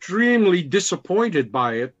extremely disappointed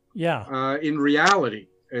by it. Yeah. In reality,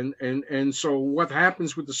 and so what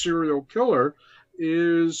happens with the serial killer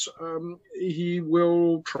is he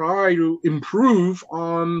will try to improve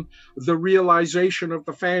on the realization of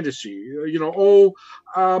the fantasy.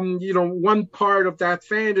 One part of that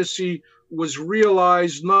fantasy was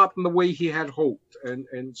realized not in the way he had hoped.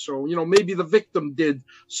 And so, maybe the victim did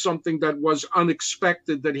something that was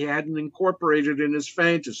unexpected that he hadn't incorporated in his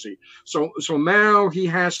fantasy. So now he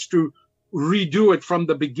has to redo it from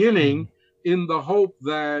the beginning in the hope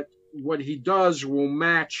that what he does will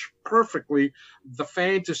match perfectly the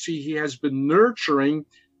fantasy he has been nurturing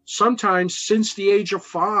sometimes since the age of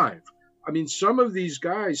 5. I mean, some of these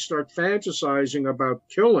guys start fantasizing about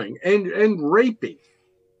killing and raping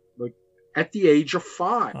at the age of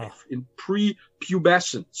 5 in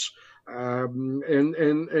prepubescence.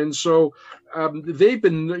 So they've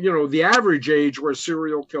been, the average age where a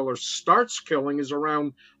serial killer starts killing is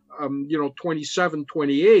around, 27,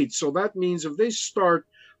 28. So that means if they start,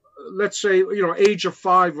 let's say, age of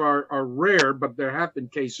 5 are rare, but there have been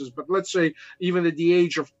cases, but let's say even at the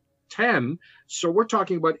age of 10. So we're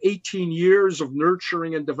talking about 18 years of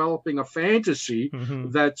nurturing and developing a fantasy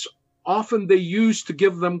that's often they use to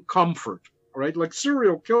give them comfort, right? Like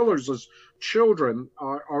serial killers as children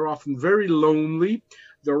are often very lonely.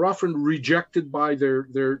 They're often rejected by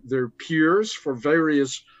their peers for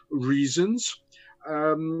various reasons.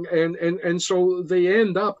 And so they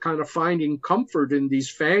end up kind of finding comfort in these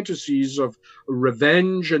fantasies of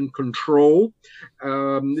revenge and control.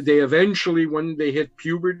 They eventually, when they hit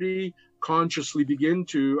puberty, consciously begin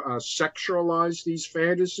to sexualize these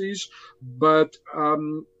fantasies. But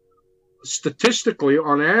statistically,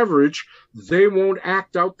 on average, they won't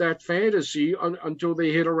act out that fantasy until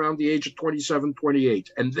they hit around the age of 27,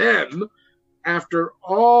 28. And then, after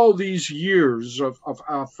all these years of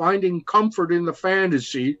finding comfort in the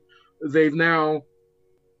fantasy, they've now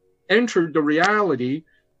entered the reality,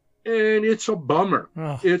 and it's a bummer.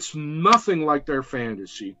 It's nothing like their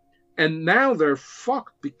fantasy. And now they're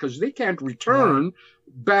fucked because they can't return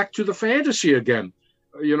back to the fantasy again.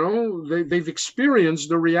 They've experienced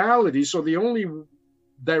the reality. So the only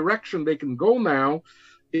direction they can go now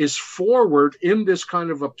is forward in this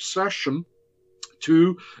kind of obsession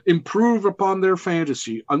to improve upon their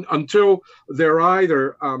fantasy until they're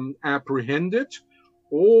either apprehended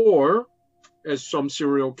or, as some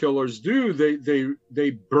serial killers do, they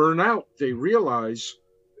burn out. They realize,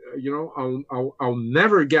 I'll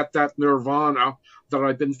never get that nirvana that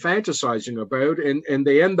I've been fantasizing about, and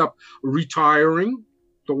they end up retiring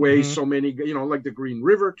the way so many, like the Green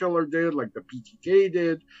River Killer did, like the BTK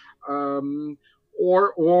did.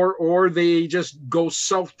 Or they just go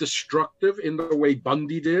self-destructive in the way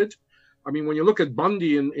Bundy did. I mean, when you look at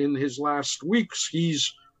Bundy in his last weeks,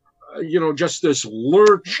 he's, just this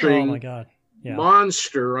lurching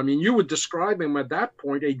monster. I mean, you would describe him at that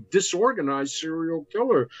point a disorganized serial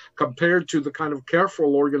killer compared to the kind of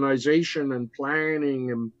careful organization and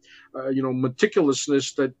planning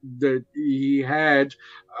meticulousness that he had,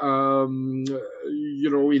 in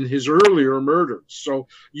his earlier murders. So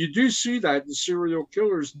you do see that in serial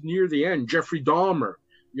killers near the end. Jeffrey Dahmer,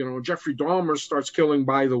 Jeffrey Dahmer starts killing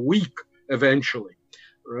by the week eventually.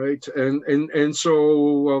 Right. And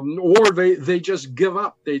so, or they just give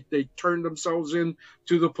up. They turn themselves in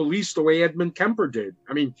to the police the way Edmund Kemper did.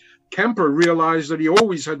 I mean, Kemper realized that he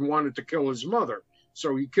always had wanted to kill his mother.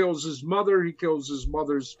 So he kills his mother. He kills his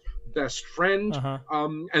mother's best friend.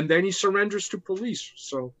 And then he surrenders to police.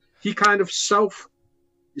 So he kind of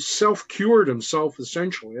self-cured himself,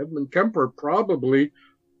 essentially. Edmund Kemper probably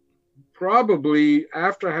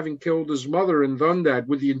after having killed his mother and done that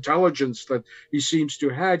with the intelligence that he seems to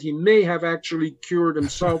have, he may have actually cured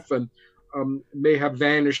himself and may have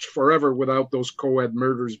vanished forever without those co-ed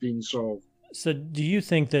murders being solved. So do you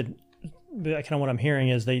think that kind of what I'm hearing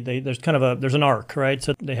is there's an arc, right?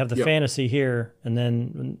 So they have the fantasy here, and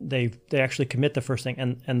then they actually commit the first thing,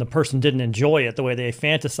 and the person didn't enjoy it the way they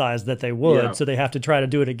fantasized that they would, so they have to try to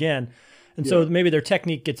do it again. And so maybe their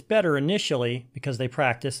technique gets better initially because they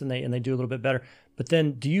practice and they do a little bit better. But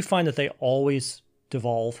then do you find that they always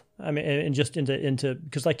devolve? I mean, and just into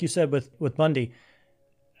because like you said with Bundy,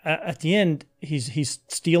 at the end he's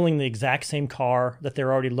stealing the exact same car that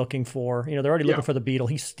they're already looking for. They're already looking for the Beetle.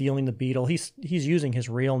 He's stealing the Beetle. He's using his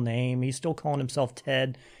real name. He's still calling himself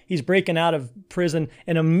Ted. He's breaking out of prison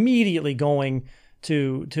and immediately going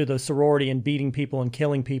to the sorority and beating people and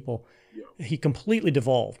killing people. Yeah. He completely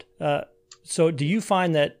devolved. So do you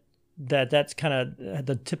find that's kind of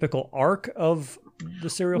the typical arc of the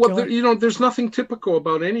serial killer? Well, there's nothing typical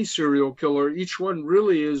about any serial killer. Each one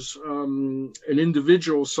really is an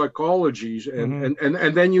individual psychology.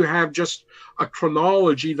 And then you have just a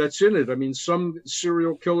chronology that's in it. I mean, some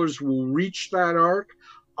serial killers will reach that arc.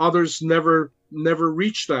 Others never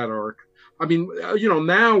reach that arc. I mean,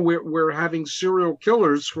 now we're having serial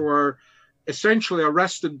killers who are essentially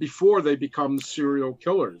arrested before they become serial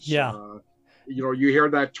killers. Yeah. You hear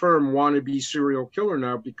that term wannabe serial killer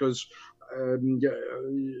now because,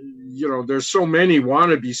 there's so many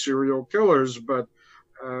wannabe serial killers, but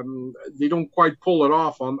they don't quite pull it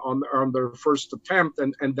off on their first attempt,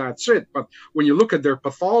 and that's it. But when you look at their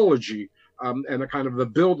pathology and a kind of the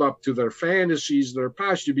build up to their fantasies, their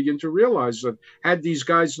past, you begin to realize that had these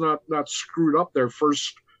guys not screwed up their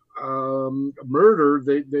first murder,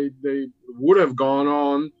 they would have gone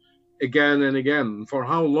on again and again. For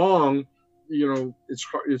how long?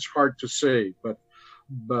 It's hard to say, but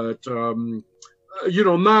not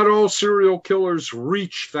all serial killers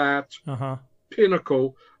reach that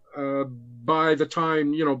pinnacle by the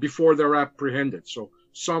time before they're apprehended. So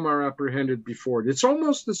some are apprehended before it. It's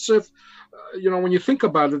almost as if when you think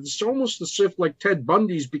about it, it's almost as if like Ted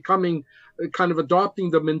Bundy's becoming kind of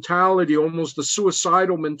adopting the mentality, almost the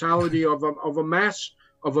suicidal mentality of a mass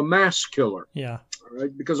killer. Yeah.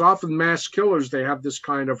 Right? Because often mass killers, they have this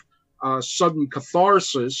kind of sudden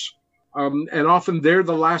catharsis, and often they're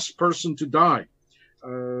the last person to die.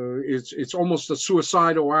 It's almost a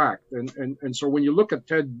suicidal act, and so when you look at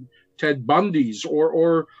Ted Bundy's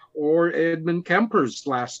or Edmund Kemper's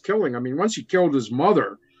last killing, I mean, once he killed his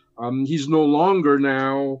mother, he's no longer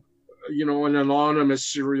now an anonymous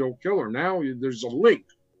serial killer. Now there's a link,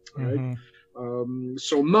 right?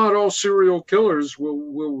 So not all serial killers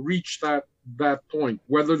will reach that point.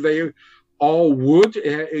 Whether they all would,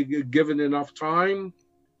 given enough time,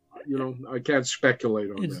 I can't speculate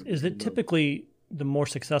on that. Is it typically the more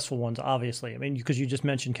successful ones, obviously? I mean, because you just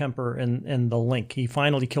mentioned Kemper and the link. He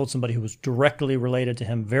finally killed somebody who was directly related to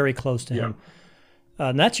him, very close to him.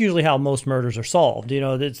 And that's usually how most murders are solved.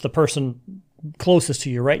 It's the person closest to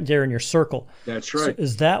you, right there in your circle. That's right. So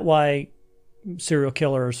is that why serial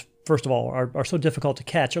killers, first of all, are so difficult to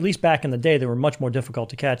catch? Or at least back in the day, they were much more difficult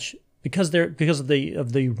to catch because of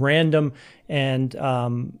the random and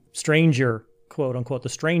stranger, quote unquote, the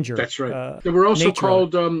stranger. That's right. They were also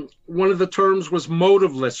called. One of the terms was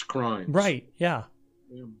motiveless crimes. Right. Yeah.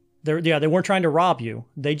 They weren't trying to rob you.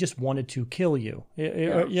 They just wanted to kill you.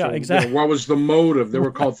 So, exactly. What was the motive? They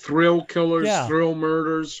were called thrill killers, thrill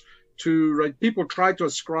murders. Right? People tried to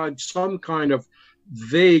ascribe some kind of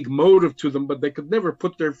vague motive to them, but they could never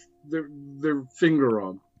put their finger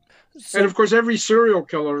on. So, and of course, every serial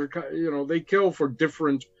killer, they kill for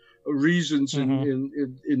different reasons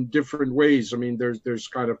in different ways. I mean, there's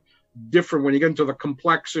kind of different when you get into the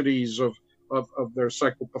complexities of their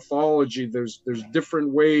psychopathology. There's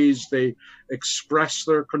different ways they express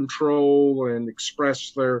their control and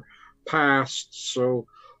express their past. So,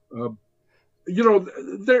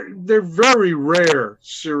 they're very rare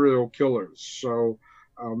serial killers. So,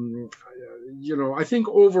 I think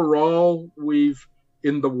overall we've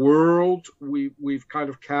in the world, we've kind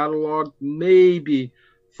of cataloged maybe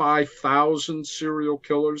 5,000 serial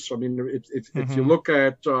killers. I mean, if you look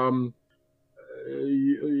at the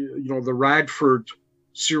Radford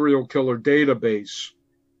serial killer database,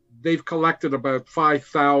 they've collected about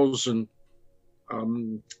 5,000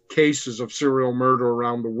 cases of serial murder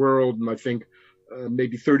around the world, and I think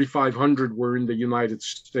maybe 3,500 were in the United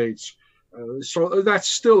States. So that's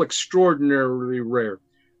still extraordinarily rare.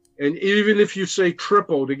 And even if you say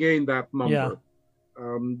tripled again that number,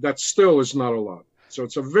 that still is not a lot. So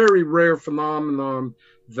it's a very rare phenomenon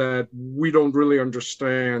that we don't really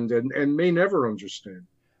understand and may never understand.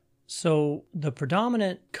 So the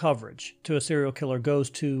predominant coverage to a serial killer goes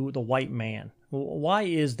to the white man. Why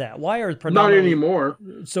is that? Why are predominantly... Not anymore.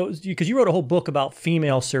 So, because you wrote a whole book about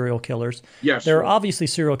female serial killers. Yes. There are obviously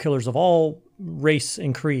serial killers of all race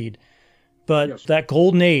and creed, but that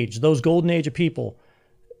golden age, those golden age of people,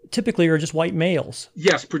 typically are just white males.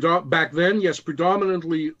 Yes, back then, yes,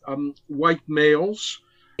 predominantly white males.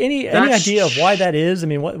 Any idea of why that is? I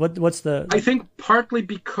mean, what's the... I think partly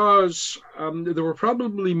because there were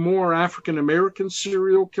probably more African American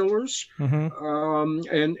serial killers,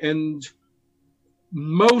 and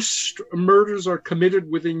most murders are committed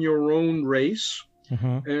within your own race.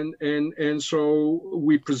 And so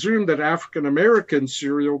we presume that African American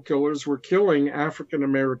serial killers were killing African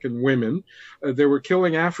American women. They were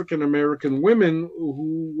killing African American women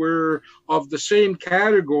who were of the same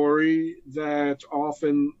category that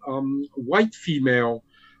often white female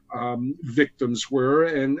victims were,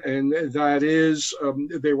 and that is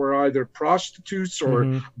they were either prostitutes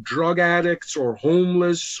or drug addicts or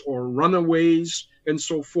homeless or runaways and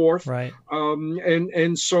so forth. Right.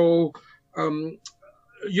 So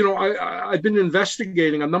I've been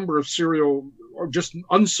investigating a number of serial or just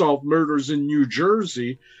unsolved murders in New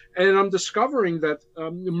Jersey, and I'm discovering that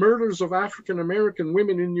the murders of African American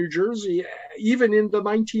women in New Jersey, even in the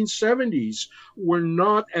 1970s, were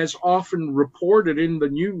not as often reported in the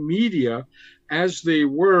new media as they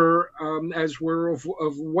were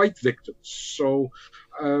of white victims. So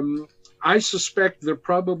I suspect there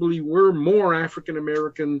probably were more African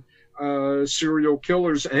American serial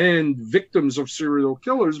killers and victims of serial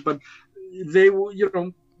killers, but they were,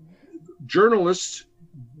 journalists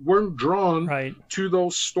weren't drawn to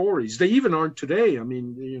those stories. They even aren't today. I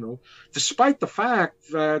mean, despite the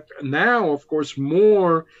fact that now, of course,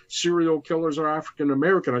 more serial killers are African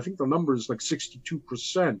American. I think the number is like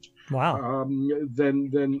 62%. Wow.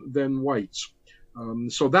 Than whites.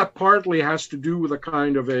 So that partly has to do with a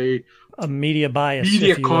kind of a media bias,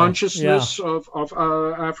 media consciousness of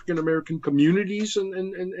African American communities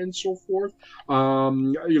and so forth.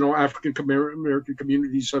 African American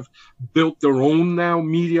communities have built their own now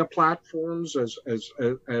media platforms as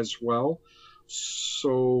well.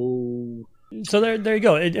 So there you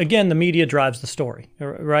go. Again, the media drives the story,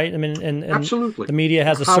 right? I mean, and absolutely, the media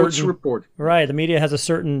has it's reported. Right. The media has a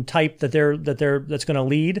certain type that's going to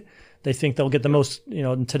lead. They think they'll get the most,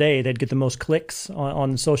 today they'd get the most clicks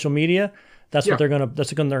on social media. That's what they're going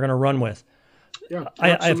to run with. Yeah,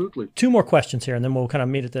 absolutely. I have two more questions here, and then we'll kind of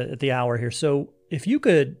meet at the hour here. So if you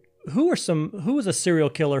could, who is a serial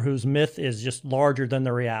killer whose myth is just larger than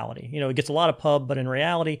the reality? It gets a lot of pub, but in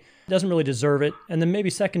reality doesn't really deserve it. And then maybe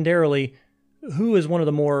secondarily, who is one of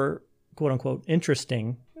the more quote unquote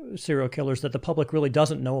interesting serial killers that the public really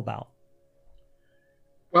doesn't know about?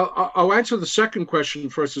 Well, I'll answer the second question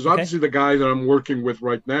first. Is obviously the guy that I'm working with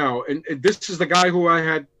right now. And this is the guy who I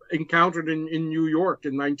had encountered in New York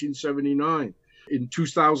in 1979. In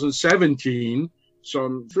 2017,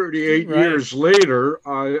 some 38 years later,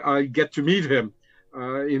 I get to meet him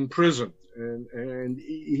in prison. And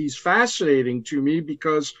he's fascinating to me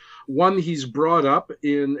because, one, he's brought up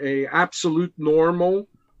in a absolute normal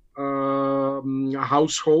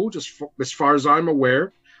household, as far as I'm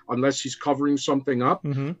aware. Unless he's covering something up.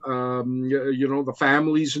 The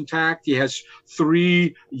family's intact. He has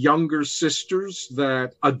 3 younger sisters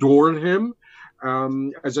that adored him.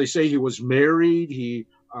 As I say, he was married. He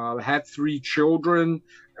had 3 children.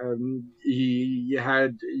 He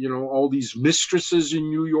had, all these mistresses in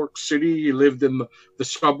New York City. He lived in the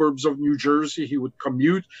suburbs of New Jersey. He would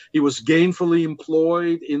commute. He was gainfully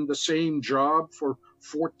employed in the same job for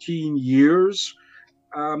 14 years.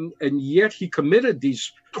 And yet he committed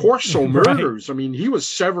these torso murders. I mean, he was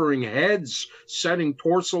severing heads, setting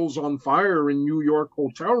torsos on fire in New York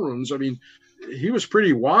hotel rooms. I mean, he was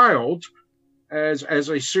pretty wild as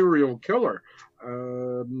a serial killer.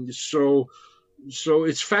 So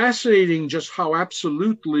it's fascinating just how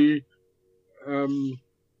absolutely and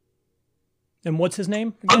what's his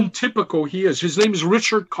name again? Untypical he is. His name is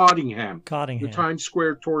Richard Cottingham. The Times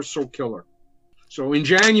Square torso killer. So in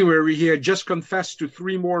January, he had just confessed to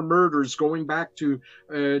 3 more murders going back to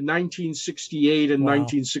 1968 and Wow.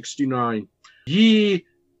 1969. He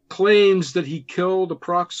claims that he killed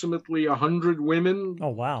approximately 100 women. Oh,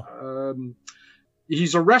 wow.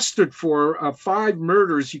 He's arrested for 5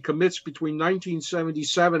 murders he commits between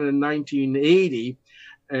 1977 and 1980.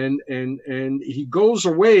 And he goes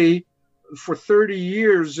away for 30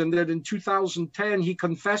 years. And then in 2010, he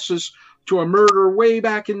confesses to a murder way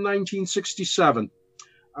back in 1967,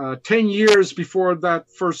 10 years before that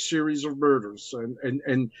first series of murders.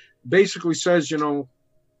 And basically says,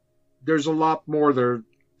 there's a lot more there.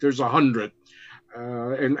 There's 100.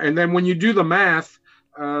 And then when you do the math,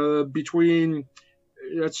 between,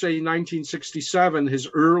 let's say, 1967, his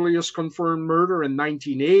earliest confirmed murder, and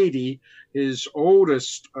 1980, his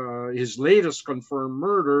latest confirmed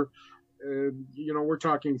murder, we're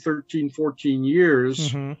talking 13, 14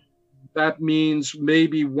 years. Mm-hmm. That means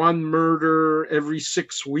maybe 1 murder every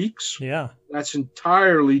 6 weeks. Yeah. That's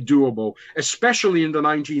entirely doable, especially in the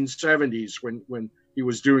 1970s when he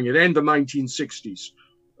was doing it, and the 1960s.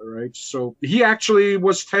 All right. So he actually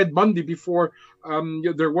was Ted Bundy before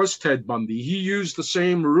there was Ted Bundy. He used the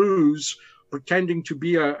same ruse, pretending to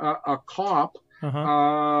be a cop,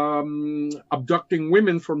 abducting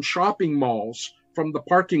women from shopping malls, from the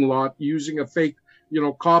parking lot, using a fake,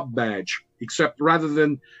 cop badge. Except rather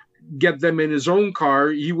than get them in his own car,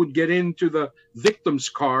 he would get into the victim's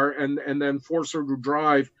car and then force her to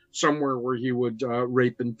drive somewhere where he would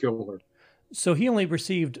rape and kill her. So he only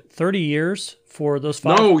received 30 years for those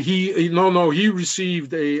 5? No, he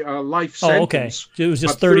received a life sentence. Oh, okay. It was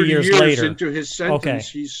just 30 years later. Into his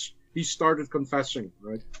sentence, he started confessing,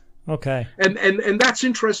 right? Okay. And that's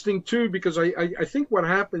interesting too, because I think what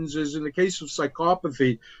happens is, in the case of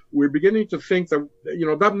psychopathy, we're beginning to think that,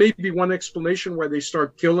 that may be one explanation why they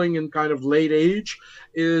start killing in kind of late age,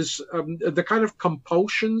 is the kind of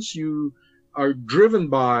compulsions you are driven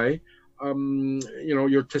by.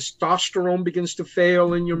 Your testosterone begins to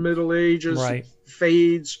fail in your middle ages, right. It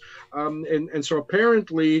fades. And so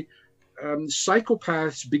apparently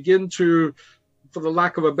psychopaths begin to, for the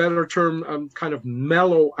lack of a better term, kind of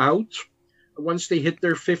mellow out once they hit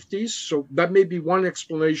their 50s. So that may be one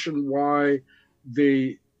explanation why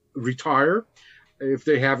they retire if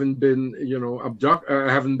they haven't been,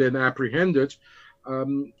 haven't been apprehended.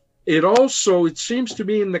 It seems to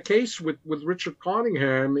me, in the case with Richard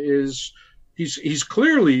Cottingham, is he's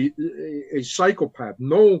clearly a psychopath.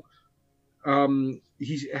 He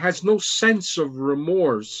has no sense of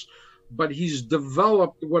remorse, but he's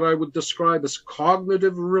developed what I would describe as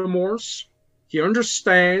cognitive remorse. He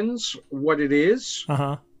understands what it is.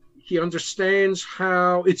 Uh-huh. He understands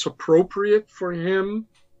how it's appropriate for him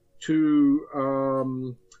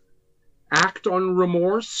to act on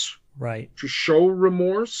remorse. Right. To show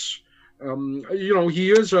remorse.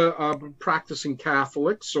 He is a practicing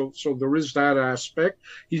Catholic, so there is that aspect.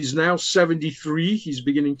 He's now 73. He's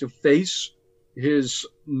beginning to face his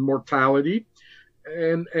mortality.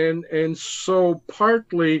 And so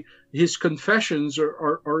partly his confessions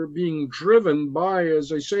are being driven by,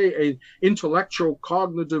 as I say, an intellectual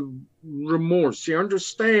cognitive remorse. He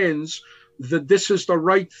understands that this is the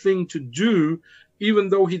right thing to do, even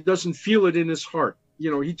though he doesn't feel it in his heart.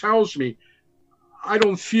 He tells me, I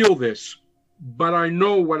don't feel this, but I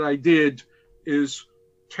know what I did is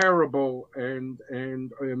terrible, and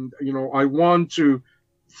I want to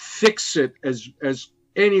fix it as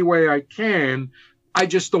any way I can. I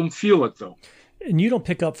just don't feel it, though. And you don't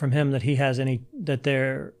pick up from him that he has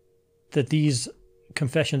that these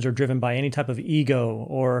confessions are driven by any type of ego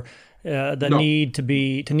or need to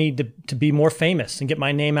be more famous and get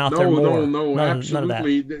my name out there more. No, absolutely. None of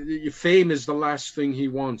that. Fame is the last thing he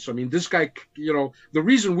wants. I mean, this guy, the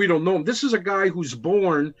reason we don't know him, this is a guy who's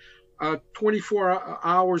born 24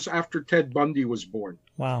 hours after Ted Bundy was born.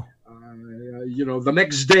 Wow. The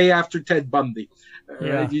next day after Ted Bundy.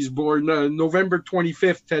 Yeah. He's born November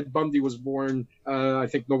 25th. Ted Bundy was born, I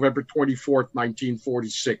think, November 24th,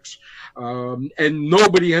 1946. And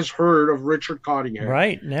nobody has heard of Richard Cottingham.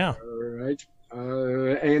 Right, yeah. Right.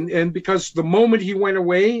 And because the moment he went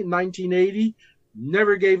away in 1980,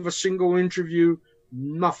 never gave a single interview,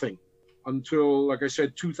 nothing, until, like I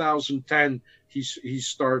said, 2010, he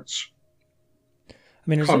starts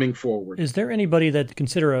coming forward. Is there anybody that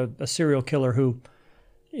consider a serial killer who,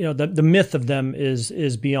 the myth of them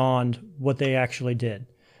is beyond what they actually did?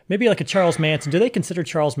 Maybe like a Charles Manson. Do they consider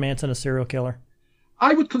Charles Manson a serial killer?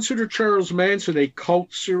 I would consider Charles Manson a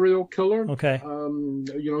cult serial killer. Okay.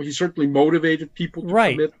 He certainly motivated people to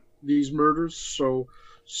commit these murders. So,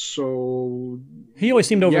 So he always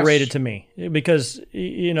seemed overrated yes. to me because,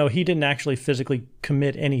 you know, he didn't actually physically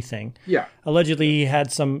commit anything. Yeah. Allegedly, he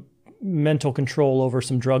had some mental control over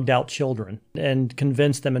some drugged out children and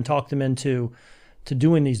convinced them and talked them into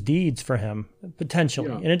doing these deeds for him potentially.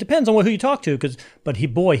 Yeah. And it depends on who you talk to, but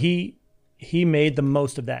he made the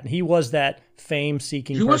most of that. And he was that fame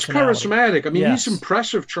seeking. He was charismatic. I mean, yes. He's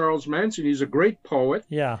impressive, Charles Manson. He's a great poet.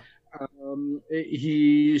 Yeah.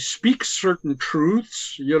 He speaks certain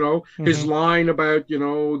truths, you know, his line about,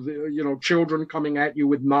 children coming at you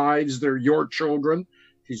with knives, they're your children.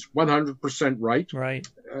 He's 100% right. Right.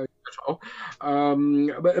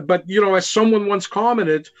 But as someone once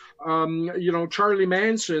commented, Charlie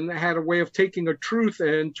Manson had a way of taking a truth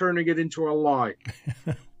and turning it into a lie.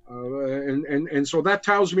 And so that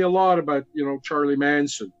tells me a lot about, Charlie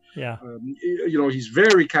Manson. Yeah. He's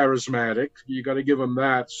very charismatic. You got to give him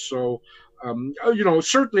that. So,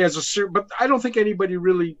 certainly but I don't think anybody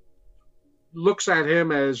really looks at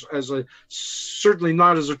him as certainly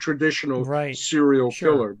not as a traditional serial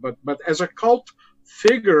killer, but as a cult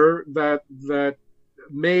figure that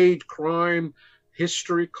made crime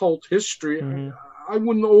history, cult history. I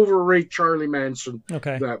wouldn't overrate Charlie Manson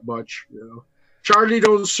that much. Charlie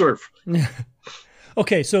don't surf.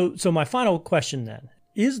 Okay, so my final question then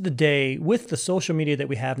is, the day with the social media that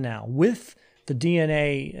we have now, with the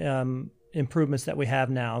DNA improvements that we have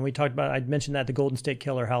now, and we talked about, I mentioned that the Golden State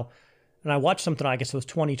Killer, and I watched something, I guess it was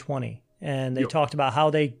 2020, and they talked about how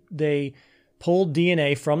they pulled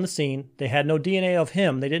DNA from the scene. They had no DNA of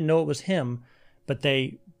him. They didn't know it was him, but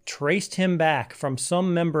they traced him back from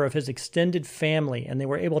some member of his extended family, and they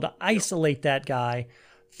were able to isolate that guy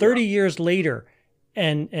 30 years later,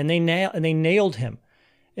 and they nailed him.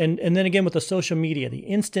 And then again with the social media, the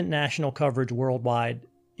instant national coverage worldwide,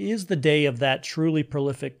 is the day of that truly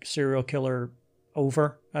prolific serial killer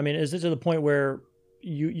over? I mean, is it to the point where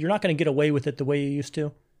you're not going to get away with it the way you used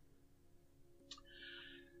to?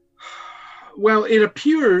 Well, it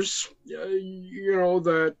appears,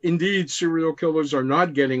 that indeed serial killers are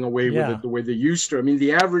not getting away with it the way they used to. I mean,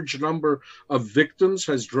 the average number of victims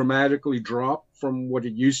has dramatically dropped from what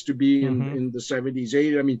it used to be in the 70s,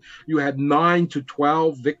 80s. I mean, you had 9 to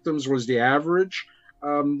 12 victims was the average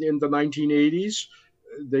in the 1980s.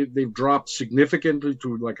 They've dropped significantly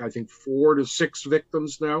to, I think 4 to 6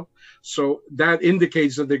 victims now. So that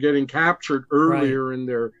indicates that they're getting captured earlier in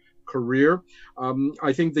their career.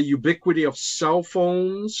 I think the ubiquity of cell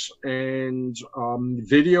phones and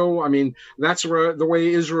video. I mean, that's where the way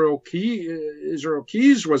Israel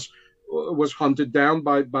Keys was hunted down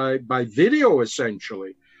by video,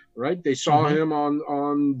 essentially. Right? They saw him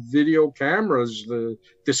on video cameras, the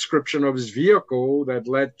description of his vehicle that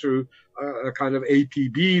led to a kind of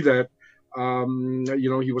APB that,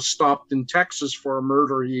 he was stopped in Texas for a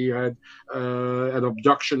murder he had, an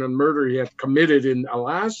abduction and murder he had committed in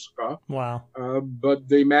Alaska. Wow. But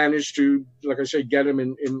they managed to, like I say, get him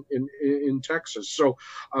in Texas. So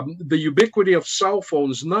the ubiquity of cell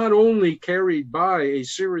phones, not only carried by a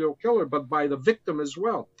serial killer, but by the victim as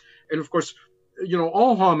well. And of course,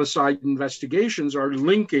 all homicide investigations are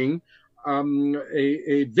linking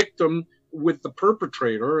a victim with the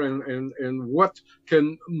perpetrator, and what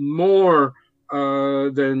can more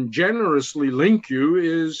than generously link you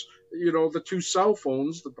is, the 2 cell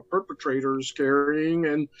phones that the perpetrator is carrying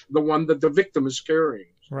and the one that the victim is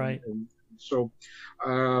carrying. Right. And so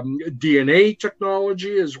DNA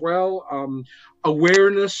technology as well,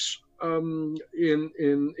 awareness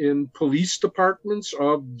in police departments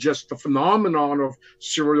of just the phenomenon of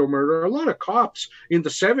serial murder. A lot of cops in the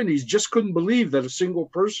 70s just couldn't believe that a single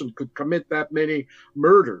person could commit that many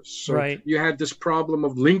murders. So you had this problem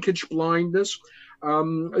of linkage blindness.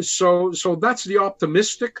 So that's the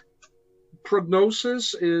optimistic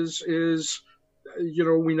prognosis is,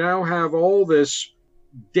 we now have all this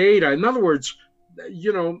data. In other words,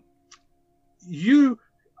 you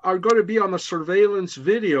are going to be on a surveillance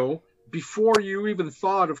video before you even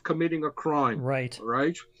thought of committing a crime. Right.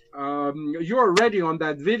 You're already on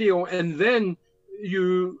that video, and then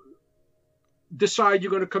you decide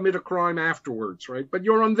you're going to commit a crime afterwards, right? But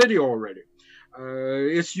you're on video already.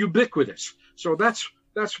 It's ubiquitous. So that's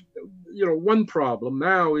one problem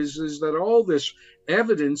now is that all this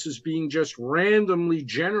evidence is being just randomly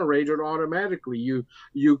generated automatically.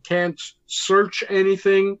 You can't search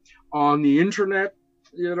anything on the internet,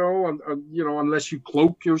 unless you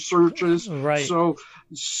cloak your searches. Right. So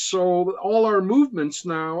all our movements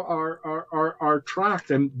now are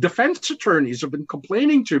tracked, and defense attorneys have been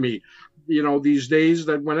complaining to me, these days,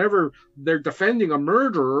 that whenever they're defending a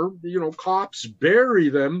murderer, cops bury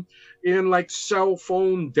them in cell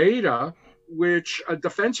phone data, which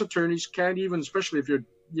defense attorneys can't even, especially if you're,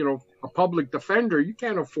 a public defender, you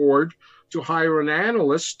can't afford to hire an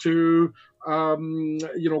analyst to,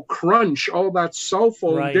 crunch all that cell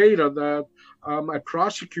phone data that a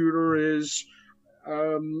prosecutor is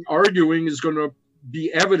arguing is going to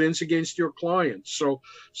be evidence against your client. So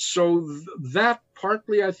that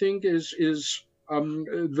partly, I think, is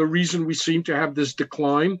the reason we seem to have this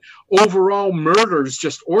decline. Overall, murders,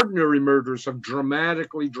 just ordinary murders, have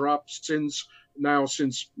dramatically dropped since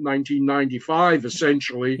 1995,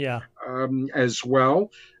 essentially, as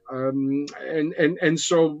well. And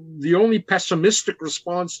so the only pessimistic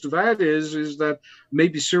response to that is that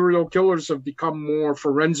maybe serial killers have become more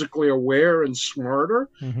forensically aware and smarter,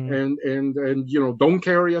 and don't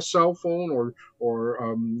carry a cell phone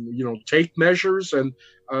or take measures, and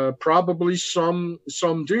probably some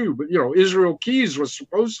do. But Israel Keyes was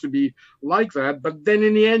supposed to be like that, but then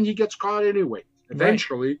in the end he gets caught anyway.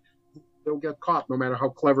 Eventually they'll get caught, no matter how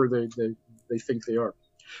clever they think they are.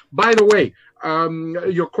 By the way,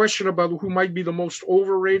 your question about who might be the most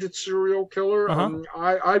overrated serial killer,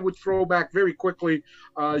 I would throw back very quickly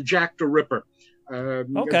Jack the Ripper.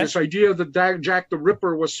 This idea that Jack the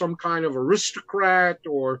Ripper was some kind of aristocrat,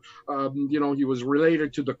 or he was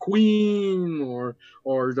related to the Queen, or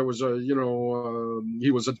there was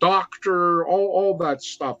he was a doctor, all that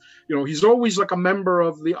stuff. He's always like a member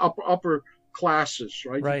of the upper classes,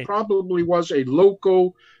 right? He probably was a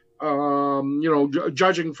local.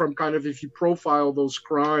 Judging from kind of, if you profile those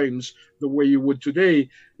crimes the way you would today,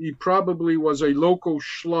 he probably was a local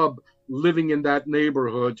schlub living in that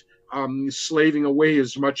neighborhood, slaving away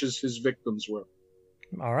as much as his victims were.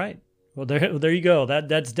 All right. Well, there you go.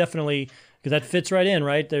 That's definitely, because that fits right in,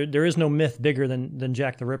 right? There is no myth bigger than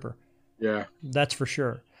Jack the Ripper. Yeah. That's for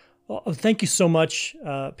sure. Well, thank you so much,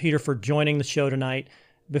 Peter, for joining the show tonight.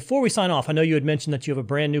 Before we sign off, I know you had mentioned that you have a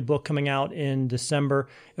brand new book coming out in December.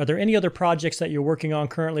 Are there any other projects that you're working on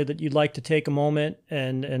currently that you'd like to take a moment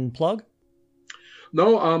and plug?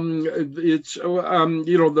 No, it's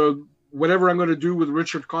whatever I'm going to do with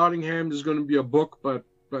Richard Cottingham is going to be a book, but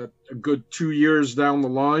a good 2 years down the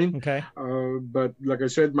line. Okay. But like I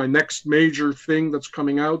said, my next major thing that's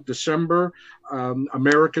coming out December,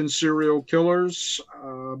 American Serial Killers,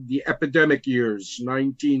 the Epidemic Years,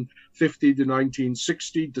 1950 to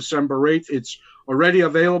 1960, December 8th. It's already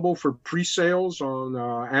available for pre-sales on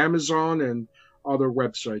Amazon and other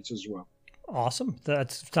websites as well. Awesome.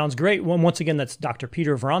 That sounds great. Once again, that's Dr.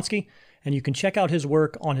 Peter Vronsky, and you can check out his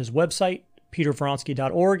work on his website,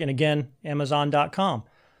 petervronsky.org, and again, amazon.com.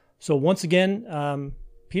 So once again,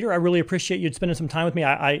 Peter, I really appreciate you spending some time with me.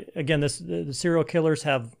 The serial killers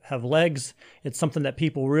have legs. It's something that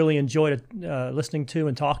people really enjoy listening to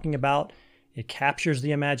and talking about. It captures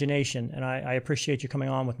the imagination, and I appreciate you coming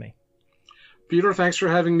on with me. Peter, thanks for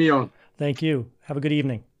having me on. Thank you. Have a good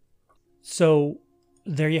evening. So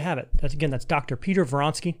there you have it. That's Dr. Peter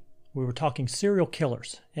Vronsky. We were talking serial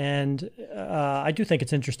killers, and I do think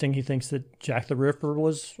it's interesting. He thinks that Jack the Ripper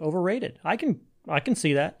was overrated. I can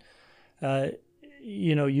see that.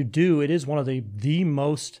 You do. It is one of the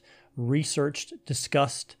most researched,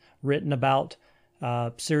 discussed, written about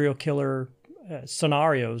serial killer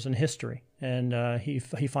scenarios in history, and he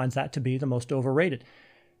finds that to be the most overrated.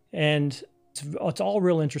 And it's all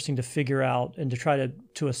real interesting to figure out and to try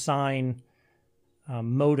to assign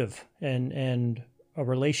motive and a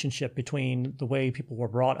relationship between the way people were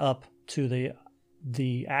brought up to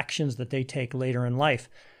the actions that they take later in life.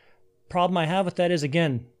 Problem I have with that is,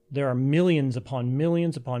 again, there are millions upon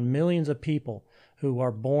millions upon millions of people who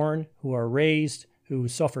are born, who are raised, who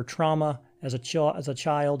suffer trauma as a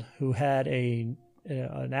child, who had an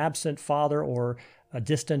absent father or a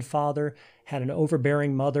distant father, had an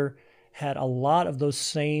overbearing mother, had a lot of those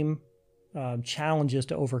same challenges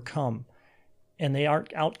to overcome, and they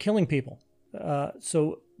aren't out killing people.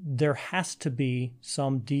 So there has to be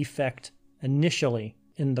some defect initially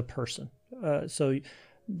in the person. So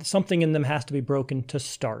something in them has to be broken to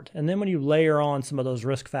start. And then when you layer on some of those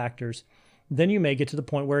risk factors, then you may get to the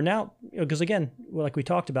point where now, because again, like we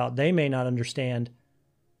talked about, they may not understand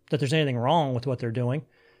that there's anything wrong with what they're doing.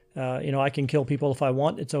 I can kill people if I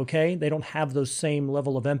want. It's okay. They don't have those same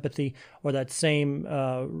level of empathy or that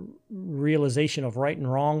same realization of right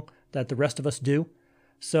and wrong that the rest of us do.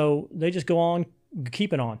 So they just go on,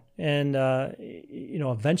 keep it on. And,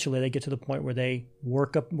 eventually they get to the point where they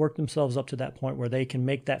work themselves up to that point where they can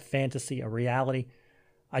make that fantasy a reality.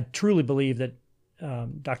 I truly believe that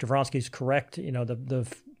Dr. Vronsky is correct.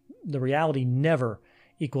 The reality never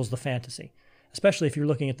equals the fantasy. especially if you're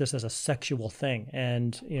looking at this as a sexual thing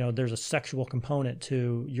and, there's a sexual component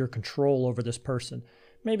to your control over this person.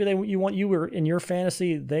 Maybe you were in your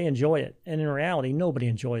fantasy, they enjoy it. And in reality, nobody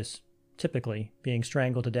enjoys typically being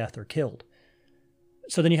strangled to death or killed.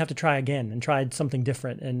 So then you have to try again and try something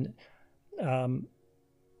different. And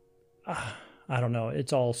I don't know.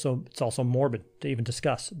 It's also morbid to even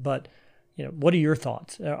discuss. But what are your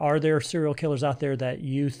thoughts? Are there serial killers out there that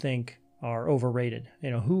you think are overrated?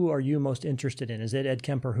 Who are you most interested in? Is it Ed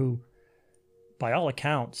Kemper, who, by all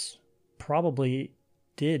accounts, probably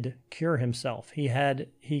did cure himself?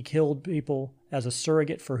 He killed people as a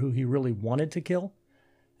surrogate for who he really wanted to kill.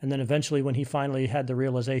 And then eventually when he finally had the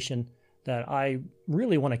realization that I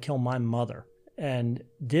really want to kill my mother and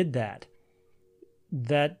did that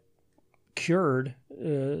cured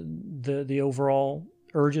the overall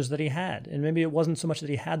urges that he had. And maybe it wasn't so much that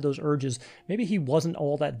he had those urges. Maybe he wasn't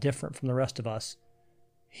all that different from the rest of us.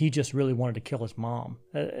 He just really wanted to kill his mom.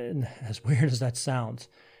 And as weird as that sounds.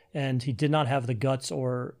 And he did not have the guts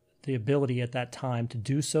or the ability at that time to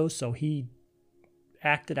do so. So he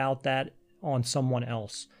acted out that on someone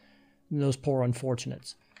else. Those poor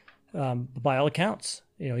unfortunates. But by all accounts,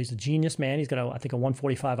 he's a genius man. He's got, I think, a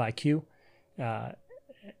 145 IQ.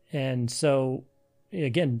 And so,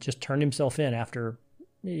 again, just turned himself in after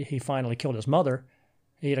he finally killed his mother.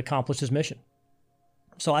 He had accomplished his mission.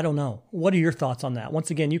 So I don't know. What are your thoughts on that?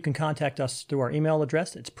 Once again, you can contact us through our email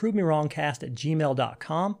address. It's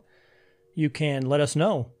provemewrongcast@gmail.com. You can let us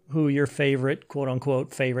know who your favorite,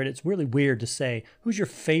 quote-unquote favorite. It's really weird to say, who's your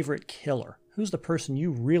favorite killer? Who's the person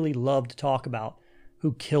you really love to talk about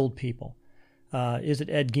who killed people? Is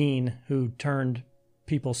it Ed Gein, who turned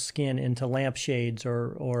people's skin into lampshades,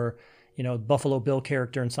 or Buffalo Bill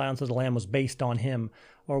character in Silence of the Lamb was based on him?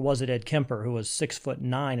 Or was it Ed Kemper, who was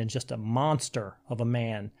 6'9" and just a monster of a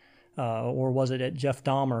man? Or was it Jeff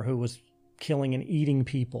Dahmer, who was killing and eating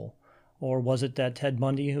people? Or was it that Ted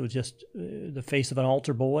Bundy, who was just the face of an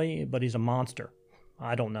altar boy, but he's a monster?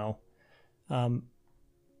 I don't know.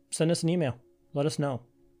 Send us an email. Let us know.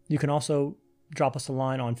 You can also drop us a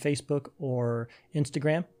line on Facebook or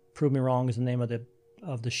Instagram. Prove Me Wrong is the name of the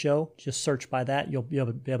show. Just search by that. You'll be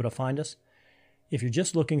able to find us. If you're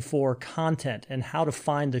just looking for content and how to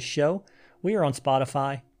find the show, we are on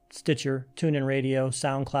Spotify, Stitcher, TuneIn Radio,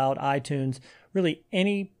 SoundCloud, iTunes, really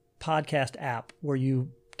any podcast app where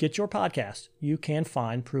you get your podcast, you can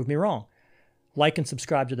find Prove Me Wrong. Like and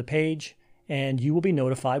subscribe to the page, and you will be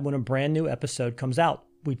notified when a brand new episode comes out.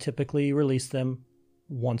 We typically release them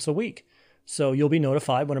once a week. So you'll be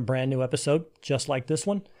notified when a brand new episode, just like this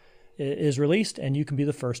one, is released, and you can be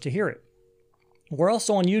the first to hear it. We're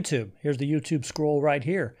also on YouTube. Here's the YouTube scroll right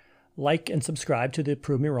here. Like and subscribe to the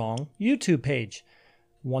Prove Me Wrong YouTube page.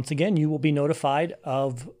 Once again, you will be notified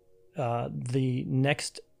of the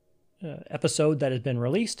next episode that has been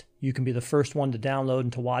released. You can be the first one to download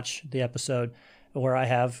and to watch the episode where I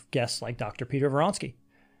have guests like Dr. Peter Vronsky.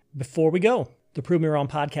 Before we go, the Prove Me Wrong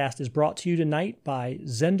podcast is brought to you tonight by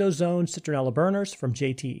Zendozone Citronella Burners from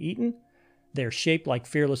JT Eaton. They're shaped like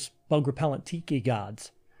fearless bug-repellent tiki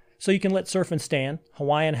gods. So you can let Surf and Stan,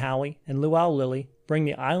 Hawaiian Howie, and Luau Lily bring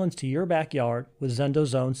the islands to your backyard with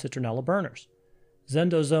Zendozone Citronella Burners.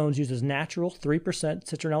 Zendozones uses natural 3%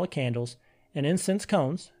 citronella candles and incense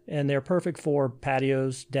cones, and they're perfect for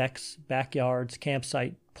patios, decks, backyards,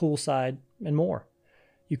 campsite, poolside, and more.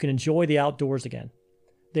 You can enjoy the outdoors again.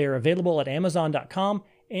 They're available at Amazon.com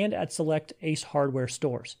and at select Ace Hardware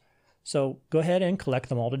stores. So go ahead and collect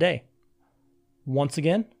them all today. Once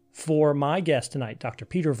again, for my guest tonight, Dr.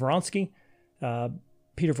 Peter Vronsky,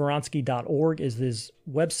 petervronsky.org is his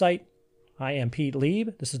website. I am Pete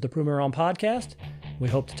Lieb. This is the Prove Me Wrong podcast. We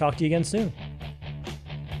hope to talk to you again soon.